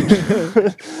degenerate.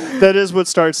 That is what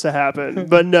starts to happen.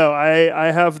 But no,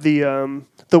 I have the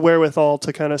wherewithal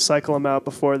to kind of cycle them out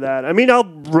before that. I mean,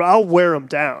 I'll wear them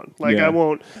down. Like Yeah. I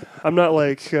won't. I'm not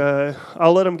like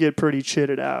I'll let them get pretty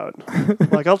chitted out.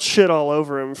 Like I'll shit all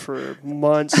over them for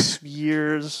months,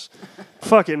 years.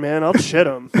 Fuck it, man. I'll shit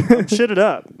them. Shit it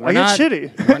up. I get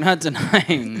shitty. We're not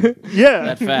denying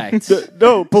Yeah. that fact.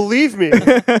 No, believe me.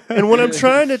 And what I'm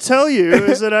trying to tell you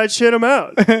is that I shit them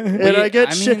out, and I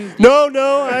get shit. mean- No,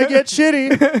 I get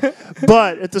shitty.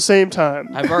 But at the same time,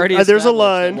 I've already there's a established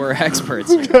line. that we're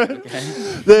experts here,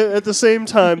 okay? At the same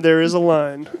time, there is a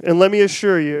line, and let me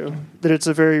assure you that it's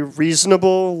a very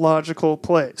reasonable, logical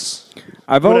place.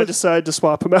 I've When I always, decide to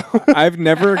swap them out. I've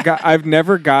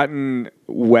never gotten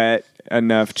wet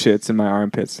enough chits in my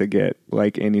armpits to get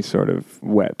like any sort of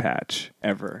wet patch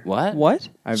ever. What? What?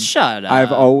 Shut up.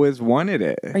 I've always wanted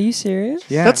it. Are you serious?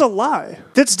 Yeah. That's a lie.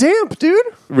 That's damp, dude.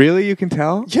 Really? You can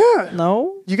tell? Yeah.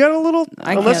 No. You got a little.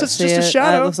 I unless can't it's see just a it.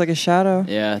 shadow. It looks like a shadow.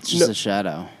 Yeah, it's just a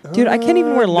shadow. Dude, I can't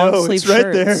even wear long no, sleeve it's right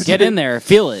shirts. there. Get in there.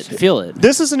 Feel it. Feel it.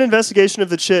 This is an investigation of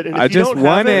the chit, and if I you just don't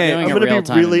want have it. it, Doing I'm a going to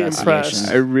real-time be really investigation.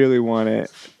 impressed. I really want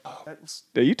it.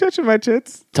 Are you touching my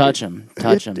chits? Touch him.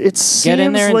 Touch him. it Get in seems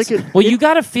there. And like it- well, you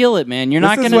got to feel it, man. You're This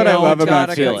not is going to what I know love until about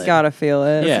you feel chits. it. Gotta feel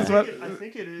it. Yeah. I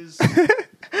think it is.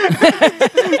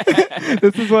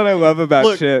 This is what I love about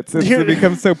Look, chits. here- It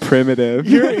becomes so primitive.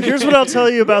 Here's what I'll tell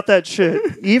you about that shit.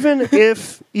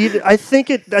 I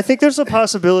think there's a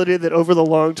possibility that over the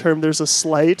long term there's a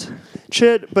slight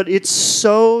chit, but it's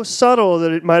so subtle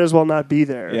that it might as well not be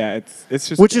there. Yeah, it's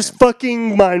just Which is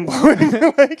fucking mind blowing.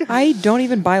 Like, I don't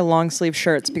even buy long sleeve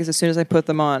shirts because as soon as I put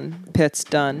them on, pit's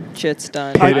done, shit's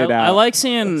done. Pit it out. I like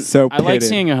seeing. So I like pitted.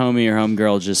 seeing a homie or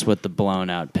homegirl just with the blown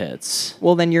out pits.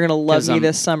 Well, then you're gonna love 'Cause me I'm-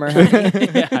 this summer, honey.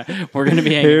 Yeah, we're gonna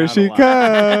be hanging here out she a lot.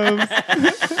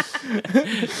 comes.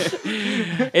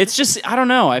 It's just I don't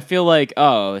know. I feel like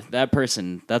that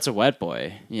person, that's a wet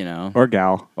boy, Or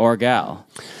gal. or gal.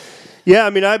 yeah, I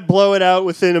mean, I blow it out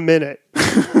within a minute.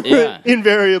 Yeah.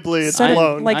 Invariably, it's Set,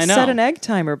 blown. I know. set an egg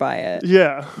timer by it.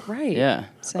 yeah. Right. Yeah.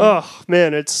 Same. Oh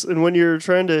man, and when you're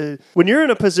in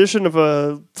a position of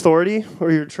authority,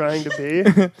 or you're trying to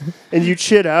be, and you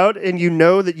chit out, and you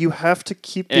know that you have to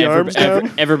keep the arms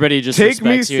down. Everybody just Take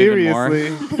me respects you even more.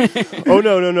 seriously. Oh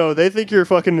no, they think you're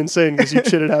fucking insane because you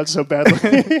chitted out so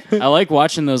badly. I like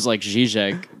watching those like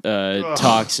Zizek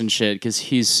talks and shit because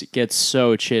gets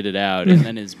so chitted out,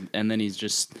 and then he's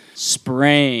just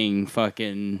spraying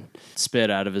fucking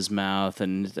spit out of his mouth,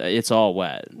 and it's all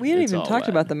wet. We haven't It's even all talked wet.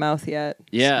 about the mouth yet.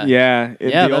 Yeah. Yeah.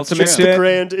 Yeah, the that's ultimate true.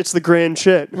 shit. It's the grand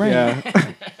chit. Right.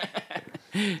 Yeah.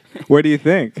 What do you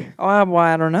think? Oh, well,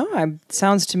 I don't know.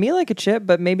 Sounds to me like a chit,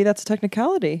 but maybe that's a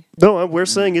technicality. No, we're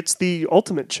saying it's the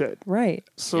ultimate chit. Right.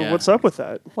 So Yeah. what's up with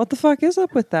that? What the fuck is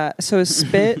up with that? So is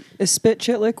spit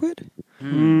chit liquid?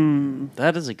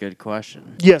 That is a good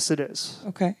question. Yes, it is.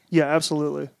 Okay. Yeah,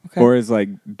 absolutely. Okay. Or is like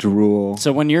drool?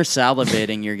 So when you're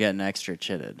salivating, you're getting extra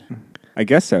chitted. I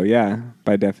guess so. Yeah,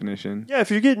 by definition. Yeah,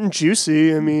 if you're getting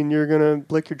juicy, I mean, you're gonna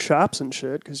lick your chops and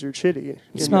shit because you're chitty.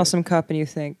 You smell some cup and you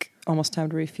think, almost time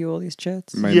to refuel these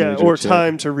chits. My Yeah, major or chit.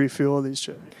 time to refuel these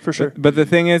shit for sure. But the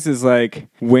thing is like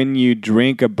when you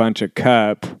drink a bunch of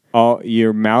cup, all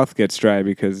your mouth gets dry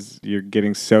because you're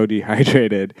getting so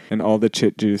dehydrated, and all the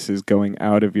chit juice is going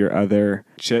out of your other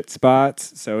chit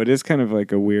spots. So it is kind of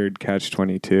like a weird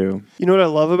catch-22. You know what I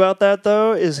love about that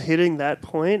though is hitting that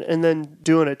point and then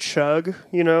doing a chug.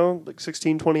 You know, like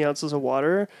 16, 20 ounces of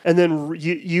water, and then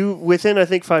you within I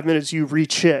think 5 minutes you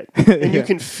re-chit and you Yeah.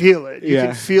 can feel it. You Yeah.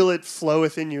 can feel it flow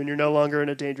within you, and you're no longer in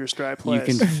a dangerous dry place.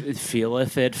 You can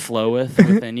feeleth it floweth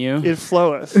within you. It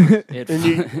floweth. It And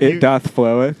you, It doth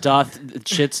floweth.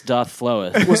 shits doth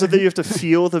floweth. was it that you have to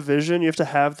feel the vision? You have to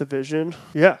have the vision?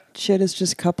 Yeah. Chit is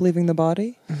just cup leaving the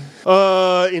body?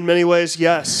 In many ways,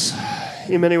 yes.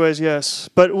 In many ways, yes.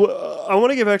 But I want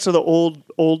to get back to the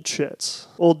old chits,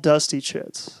 old dusty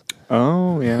chits.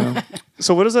 Oh, yeah.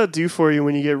 So what does that do for you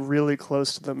when you get really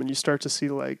close to them and you start to see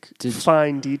like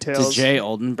fine details? Did Jay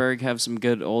Oldenburg have some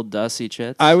good old dusty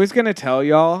chits? I was going to tell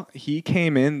y'all, he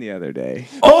came in the other day.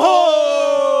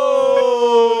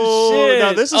 Oh, shit.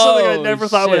 Now this is something I Oh, never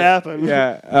thought would shit. happen.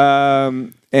 Yeah.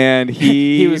 And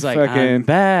he was like, fucking... I'm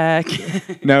back.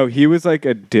 No, he was like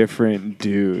a different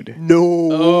dude. No.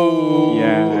 Oh,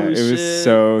 Yeah, it was shit.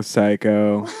 so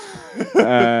psycho.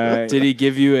 Did he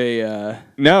give you a?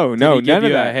 No, Did he give none of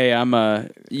you that. Hey, I'm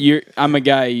a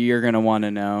guy you're gonna want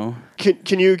to know.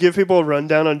 Can you give people a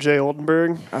rundown on Jay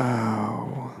Oldenburg?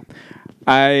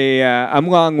 I'm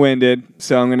long-winded,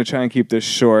 so I'm going to try and keep this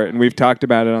short. And we've talked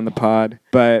about it on the pod.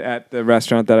 But at the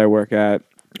restaurant that I work at,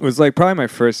 it was like probably my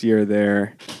first year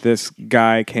there. This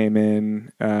guy came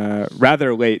in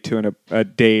rather late to a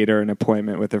date or an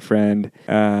appointment with a friend,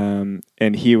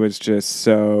 and he was just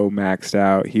so maxed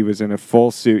out. He was in a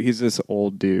full suit. He's this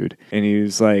old dude, and he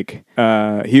was like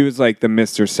the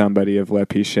Mr. Somebody of Le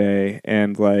Pichet,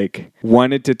 and like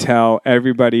wanted to tell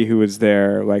everybody who was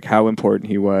there like how important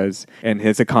he was and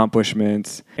his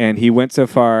accomplishments. And he went so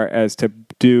far as to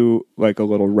do like a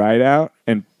little write out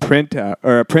and a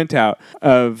printout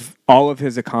of all of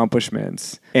his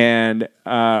accomplishments and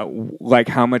like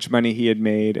how much money he had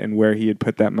made and where he had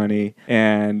put that money,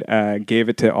 and gave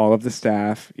it to all of the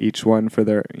staff, each one for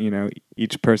their,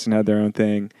 each person had their own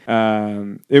thing.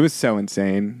 It was so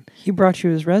insane. He brought you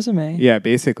his resume. Yeah,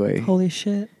 basically. Holy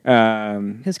shit.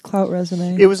 His clout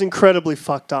resume. It was incredibly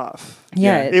fucked off.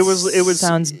 yeah, It was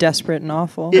sounds desperate and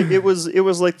awful. It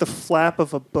was like the flap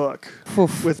of a book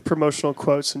Oof. with promotional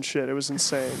quotes and shit. It was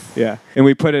insane. Yeah, and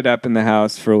we put it up in the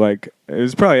house for like, it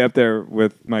was probably up there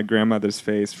with my grandmother's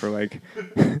face for like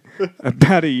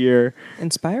about a year.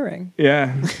 Inspiring.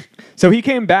 Yeah. So he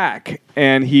came back,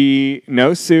 and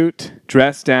no suit,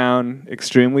 dressed down,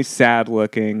 extremely sad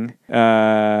looking,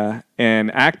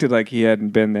 and acted like he hadn't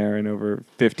been there in over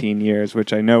 15 years,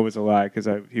 which I know was a lie because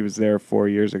he was there 4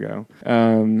 years ago.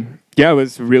 Yeah, it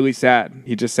was really sad.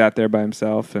 He just sat there by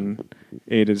himself and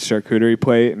ate his charcuterie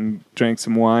plate and drank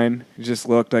some wine. He just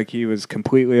looked like he was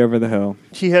completely over the hill.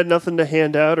 He had nothing to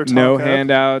hand out or talk No up.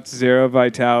 handouts, zero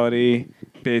vitality,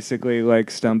 basically like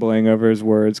stumbling over his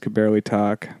words, could barely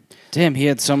talk. Damn, he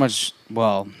had so much.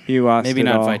 Well, He lost maybe it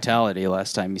not all. vitality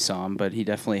last time you saw him, but he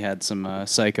definitely had some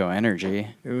psycho energy.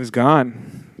 It was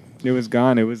gone. It was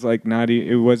gone. It was like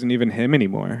it wasn't even him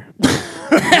anymore.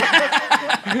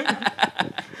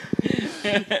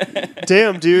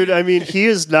 Damn, dude. I mean, he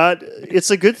is not.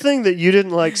 It's a good thing that you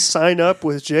didn't like sign up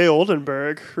with Jay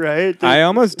Oldenburg, right? I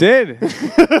almost did. He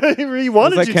I was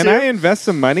wanted like, you can to. I invest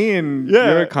some money in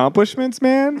Yeah. your accomplishments,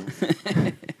 man?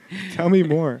 Tell me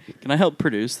more. Can I help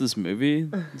produce this movie,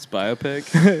 this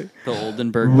biopic, the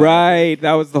Oldenburg? Right,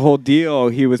 that was the whole deal.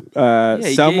 He was Yeah,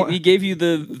 someone. he gave you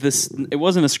this. It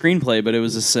wasn't a screenplay, but it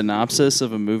was a synopsis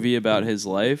of a movie about his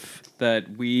life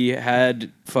that we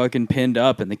had fucking pinned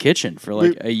up in the kitchen for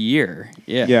like a year.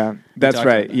 Yeah, Yeah, that's talked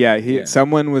right. about that. Yeah, Yeah.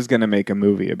 someone was going to make a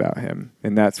movie about him,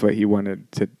 and that's what he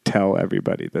wanted to tell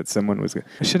everybody, that someone was.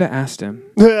 I should have asked him.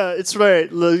 Yeah, it's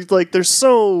right. Like there's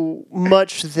so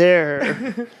much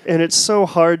there, and it's so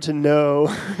hard to know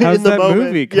How's in the that moment.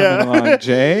 movie coming yeah. along,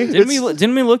 Jay? Didn't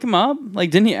we look him up?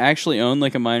 Like, didn't he actually own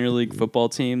like a minor league football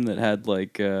team that had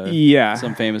like Yeah.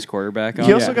 some famous quarterback on?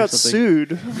 He it also or got something?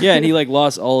 sued. Yeah, and he like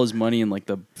lost all his money in like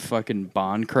the fucking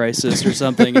bond crisis or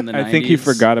something in the 90s. I think he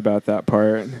forgot about that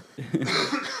part.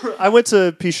 I went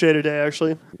to Pichet today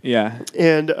actually, Yeah.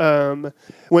 and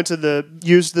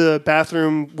used the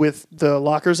bathroom with the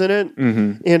lockers in it,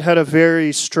 and had a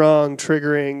very strong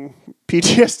triggering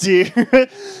PTSD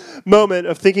moment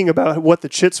of thinking about what the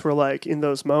chits were like in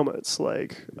those moments,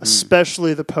 like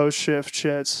especially the post-shift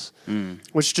chits,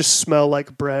 which just smell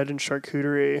like bread and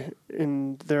charcuterie,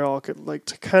 and they're all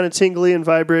like kind of tingly and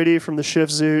vibraty from the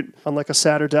shift zoot on like a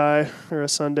Saturday or a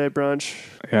Sunday brunch.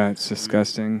 Yeah, it's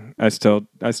disgusting. I still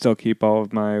keep all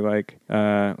of my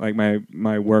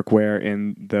my workwear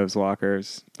in those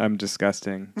lockers. I'm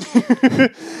disgusting.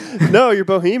 No, you're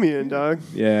bohemian, dog.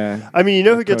 Yeah. I mean, you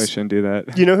know who Probably gets shouldn't do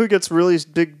that. you know who gets really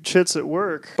big chits at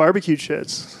work? Barbecue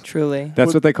chits. Truly.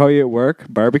 That's what they call you at work?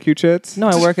 Barbecue chits? No,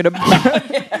 I work at a.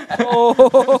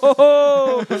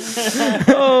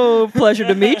 Oh, pleasure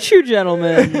to meet you,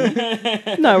 gentlemen.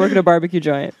 No, I work at a barbecue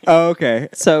joint. Oh, okay.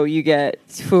 So you get,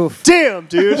 oof, Damn,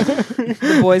 dude.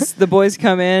 the boys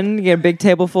come in. You get a big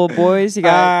table full of boys. You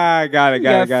got. Got it.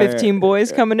 You got 15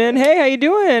 boys coming in. Hey, how you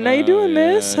doing? How you doing,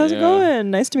 miss? How's it going?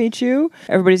 Nice to meet you.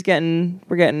 We're getting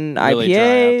Really dry out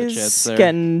the chits IPAs, there.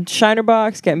 getting Shiner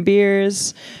Box, getting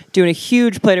beers, doing a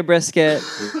huge plate of brisket,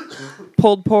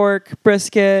 pulled pork,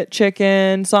 brisket,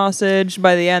 chicken, sausage.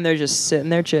 By the end, they're just sitting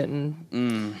there chitting.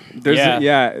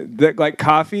 There's like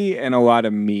coffee and a lot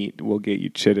of meat will get you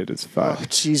chitted as fuck. Oh,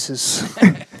 Jesus.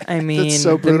 I mean,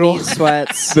 so the brutal. meat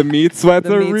sweats. The meat sweats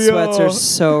The are meat real. sweats are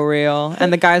so real,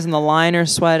 and the guys in the line are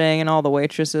sweating, and all the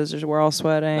waitresses we're all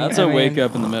sweating. That's I a mean, wake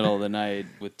up in the middle of the night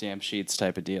with damp sheets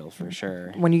type of deal for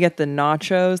sure. when you get the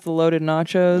nachos, the loaded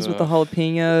nachos with the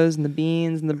jalapenos and the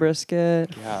beans and the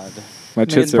brisket. God. My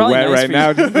chits It's are probably wet nice right for now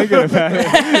you. just thinking about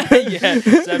it. Yeah,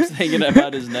 Zeb's thinking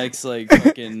about his next like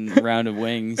fucking round of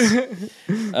wings.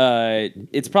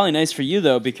 It's probably nice for you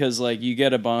though because like you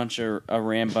get a bunch of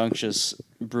rambunctious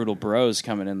brutal bros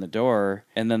coming in the door,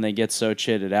 and then they get so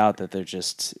chitted out that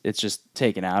it's just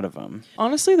taken out of them.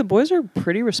 Honestly, the boys are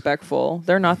pretty respectful.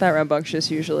 They're not that rambunctious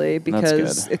usually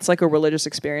because good. it's like a religious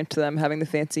experience to them having the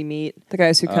fancy meat. The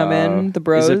guys who come in, the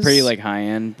bros. Is it pretty like high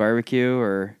end barbecue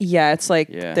or? Yeah, it's like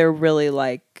Yeah. they're really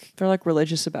like they're like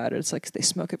religious about it. It's like they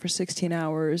smoke it for 16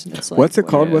 hours, and it's like What's it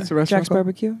called? Yeah. What's the restaurant Jack's called?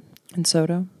 Barbecue in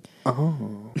Soto.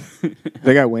 Oh.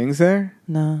 They got wings there?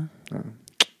 No, Oh.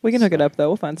 we can hook it up though.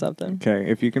 We'll find something. Okay,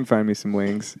 if you can find me some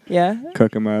wings, Yeah,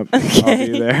 cook them up. I'll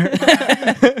be there.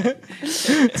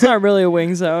 it's not really a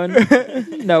wing zone.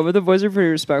 No, but the boys are pretty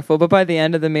respectful. But by the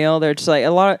end of the meal, they're just like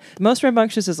the most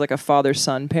rambunctious is like a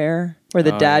father-son pair, where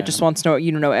the Oh, dad yeah. just wants to know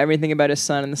you to know everything about his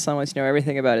son, and the son wants to know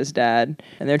everything about his dad,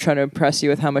 and they're trying to impress you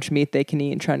with how much meat they can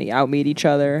eat and trying to out-meat each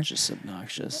other. Just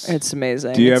obnoxious. It's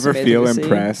amazing. Do you It's ever amazing feel to see.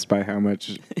 impressed by how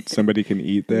much somebody can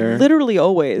eat there? Literally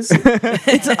always.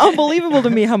 It's unbelievable to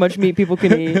me how much meat people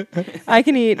can eat. I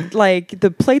can eat, like,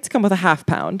 the plates come with a half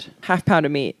pound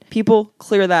of meat. People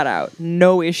clear that out.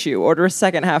 No issue. Order a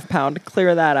second half pound,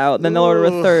 clear that out. Then they'll order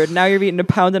a third. Now you're eating a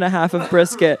pound and a half of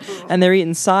brisket. And they're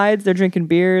eating sides, they're drinking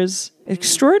beers.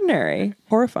 Extraordinary.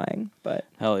 Horrifying, but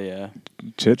Hell yeah.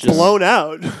 Chits. Blown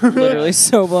out. literally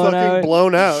so blown Fucking out.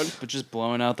 blown out. But just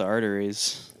blowing out the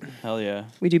arteries. Hell yeah.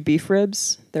 We do beef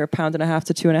ribs. They're a pound and a half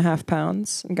to 2.5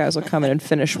 pounds. And guys will come in and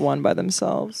finish one by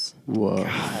themselves. Whoa. Can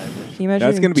you imagine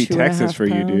That's doing gonna be 2.5 Texas for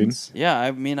you, dude. pounds? Yeah,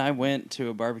 I mean, I went to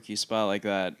a barbecue spot like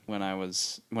that when I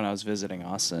was visiting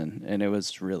Austin, and it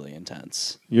was really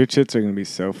intense. Your chits are gonna be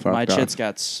so fucked My up. chits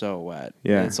got so wet.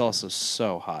 Yeah. And it's also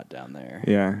so hot down there.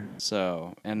 Yeah.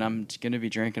 So, and I'm gonna be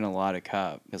drinking a lot of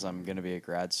cup because I'm gonna be a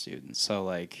grad student. So,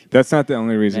 like, That's not the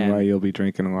only reason Man. why you'll be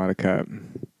drinking a lot of cup.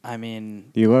 I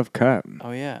mean, You love cup. oh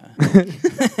yeah,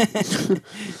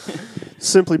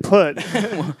 Simply put.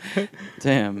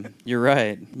 damn, you're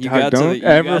right. You God, got don't to the,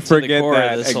 ever you got forget to the core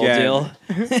that of this again. whole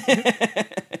deal.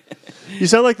 You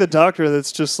sound like the doctor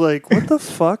that's just like, what the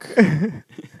fuck?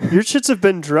 Your chits have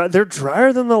been dry. They're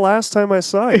drier than the last time I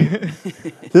saw you.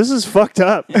 This is fucked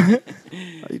up.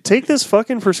 Take this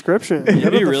fucking prescription. Go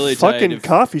to be the really tight fucking if-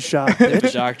 coffee shop. If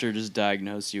the doctor just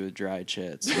diagnosed you with dry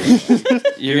chits, you're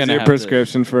Here's gonna your have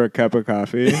prescription for a cup of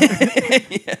coffee.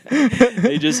 To,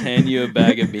 they just hand you a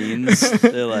bag of beans.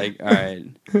 They're like, all right,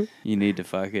 you need to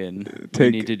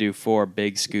you need to do 4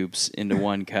 big scoops into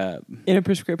 1 cup. In a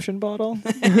prescription bottle.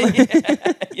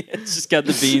 It's just got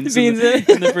the beans, Beans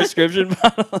in the prescription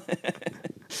bottle.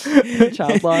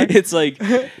 Child lock. It's like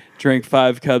drink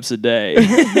 5 cups a day.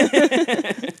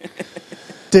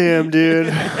 Damn, dude.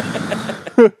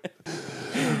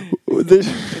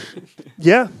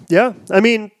 Yeah. I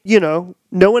mean,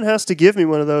 no one has to give me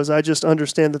one of those. I just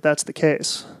understand that that's the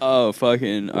case. Oh,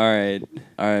 fucking all right,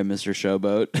 Mr.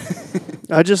 Showboat.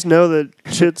 I just know that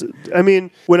chits. I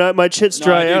mean, when my chits No,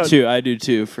 dry out. I do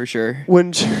too, for sure.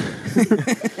 When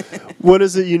what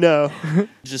is it you know?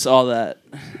 Just all that.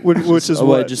 Which is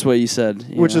what? Just what you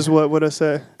said. Which is what? What'd I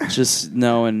say? Just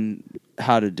knowing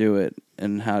how to do it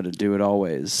and how to do it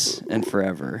always and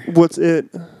forever. What's it?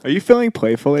 Are you feeling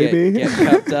playful, AB? Get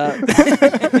cupped up.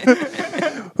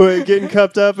 Wait, getting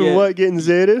cupped up and Yeah. what? Getting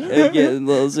zated? and getting a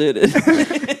little zitted.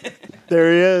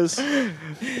 There he is.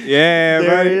 Yeah, There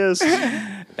buddy. he is.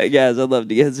 Hey guys, I'd love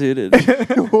to get zooted.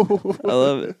 I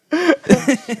love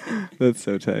it. That's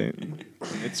so tight.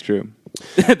 It's true.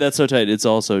 That's so tight. It's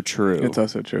also true. It's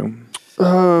also true.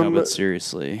 No, but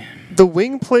seriously. The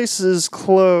wing place is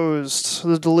closed.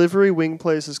 The delivery wing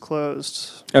place is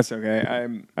closed. That's okay.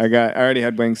 I already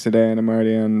had wings today, and I'm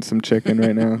already on some chicken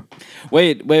right now.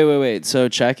 Wait. So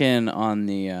check in on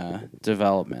the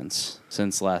developments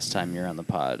since last time you're on the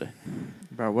pod.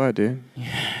 About what, dude?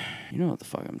 You know what the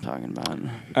fuck I'm talking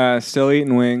about. Still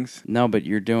eating wings. No, but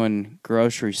you're doing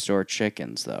grocery store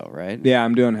chickens though, right? Yeah,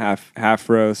 I'm doing half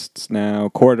roasts now,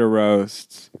 quarter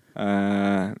roasts.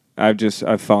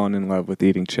 I've fallen in love with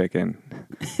eating chicken.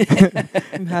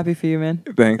 I'm happy for you, man.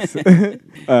 Thanks.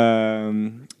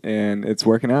 And it's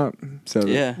working out. So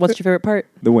Yeah. What's your favorite part?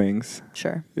 the wings.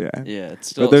 Sure. Yeah. Yeah, it's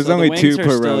still. But there's so only the 2 wings are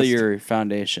per still roast. your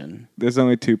foundation. There's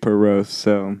only 2 per roast,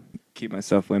 so keep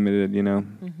myself limited,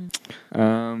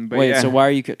 But Wait, yeah. so why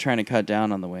are you trying to cut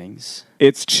down on the wings?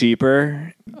 It's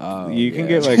cheaper. Oh, You can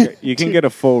yeah. get a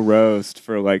full roast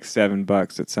for like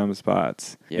 $7 at some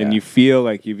spots, Yeah. and you feel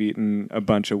like you've eaten a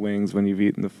bunch of wings when you've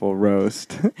eaten the full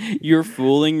roast. You're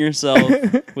fooling yourself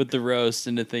with the roast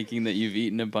into thinking that you've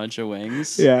eaten a bunch of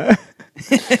wings. Yeah,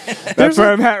 that's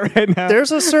where I'm at right now.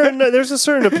 There's a certain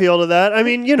appeal to that. I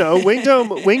mean,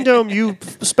 Wingdome, you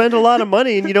spend a lot of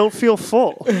money and you don't feel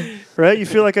full, right? You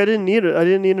feel like I didn't eat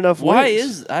enough. Why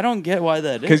wings. I don't get why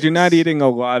that is. Because you're not eating a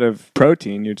lot of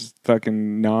protein. You're just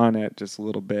fucking gnawing it just a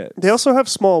little bit. They also have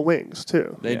small wings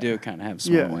too. They Yeah. do kind of have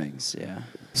small Yeah. wings, yeah.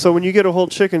 So when you get a whole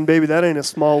chicken, baby, that ain't a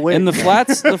small wing. And the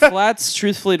flats,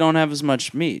 truthfully, don't have as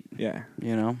much meat. Yeah,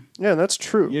 yeah, that's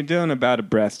true. you're doing about a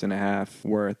breast and a half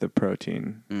worth of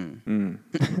protein.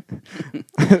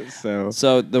 So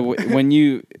So when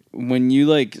you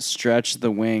like stretch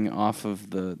the wing off of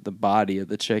the body of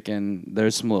the chicken,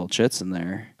 there's some little chits in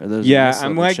there. Or there's a yeah, nice I'm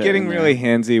little like chit getting in there. really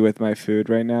handsy with my food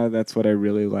right now. That's what I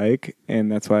really like,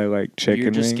 and that's why I like chicken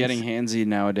You're just wings. getting handsy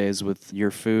nowadays with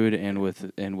your food and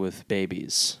with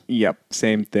babies. Yep,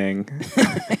 same thing.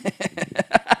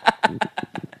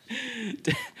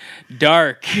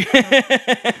 Dark.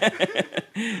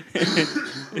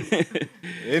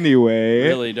 Anyway,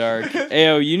 Really dark.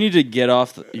 Ayo, you need to get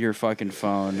off your fucking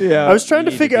phone. Yeah. I was trying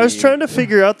to You need figure. to I was be- trying to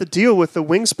figure out the deal with the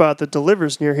wing spot that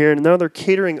delivers near here, and now they're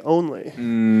catering only,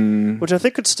 which I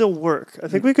think could still work. I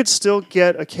think we could still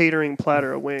get a catering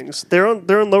platter of wings. They're on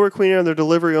Lower Queen Anne. They're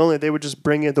delivery only. They would just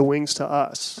bring in the wings to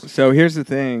us. So here's the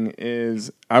thing: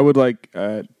 is I would like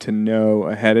to know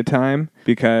ahead of time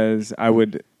because I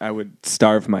would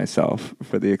starve myself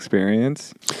for the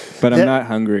experience, but I'm That- not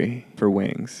hungry for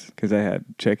wings because I had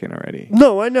chicken already.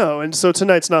 No, I know, and so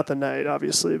tonight's not the night,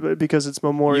 obviously, but because it's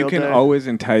Memorial You can Day, always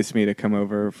entice me to come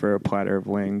over for a platter of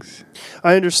wings.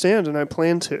 I understand, and I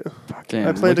plan to. Damn,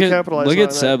 I plan to capitalize Look on at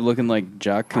that. Seb looking like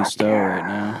Jacques Cousteau right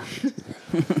now.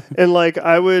 And like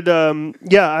I would,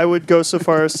 I would go so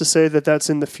far as to say that that's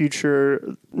in the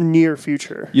future, near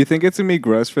future. You think it's gonna be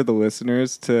gross for the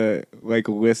listeners to like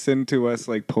listen to us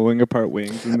like pulling apart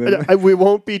wings and then We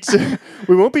won't be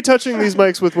touching these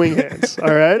mics with wing hands.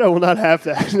 All right, I will not have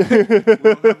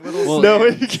that. Well, No,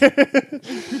 you can't.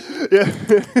 Yeah,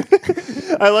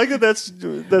 I like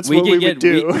that. That's We what could we get- would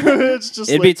do. It's just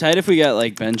It'd like, be tight if we got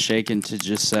like Ben Shaken to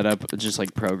just set up, just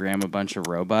like program a bunch of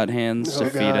robot hands to Oh,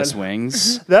 feed God. us wings.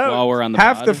 wings That- while we're on the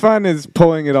Half pod? the fun is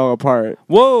pulling it all apart.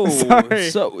 Whoa! Sorry.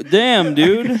 So damn,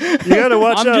 dude. You gotta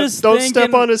watch I'm out. just Don't step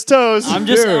thinking- on his toes. I'm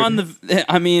just Dude. on the.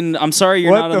 I mean, I'm sorry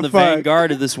you're What not on the the fuck?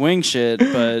 vanguard of this wing shit,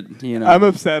 but you know, I'm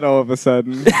upset all of a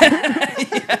sudden.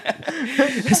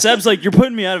 Seb's like, you're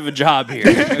putting me out of a job here.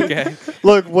 Okay.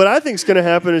 Look, what I think's gonna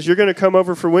happen is you're gonna come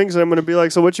over for wings, and I'm gonna be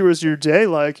like, "So, what was your day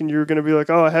like?" And you're gonna be like,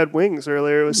 "Oh, I had wings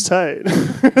earlier. It was tight."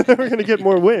 Then we're gonna get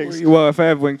more wings. Well, if I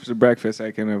have wings for breakfast,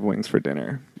 I can have wings for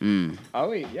dinner. Mm.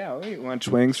 I'll eat lunch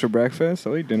wings for breakfast.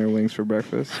 I'll eat dinner wings for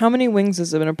breakfast. How many wings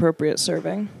is an appropriate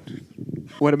serving?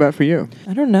 What about for you?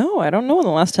 I don't know. I don't know when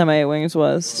the last time I ate wings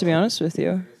was, to be honest with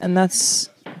you. And that's,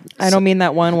 I don't mean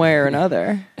that one way or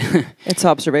another. It's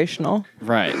observational.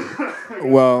 Right.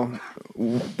 Well,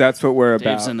 that's what we're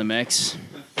Dave's about. in the mix.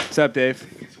 What's up, Dave?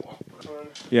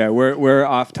 Yeah, we're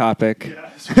off topic.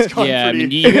 Yeah, I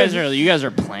mean, you guys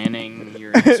are planning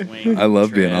your swing. I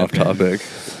love being trip. off topic.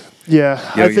 Yeah,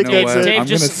 Yo, I you think know that's what? it. Dave, I'm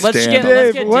just gonna let's stand get up. let's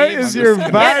Dave, get what Dave. is your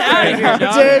vibe? Get out of here,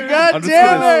 dog. Dave, God I'm just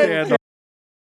damn gonna it! stand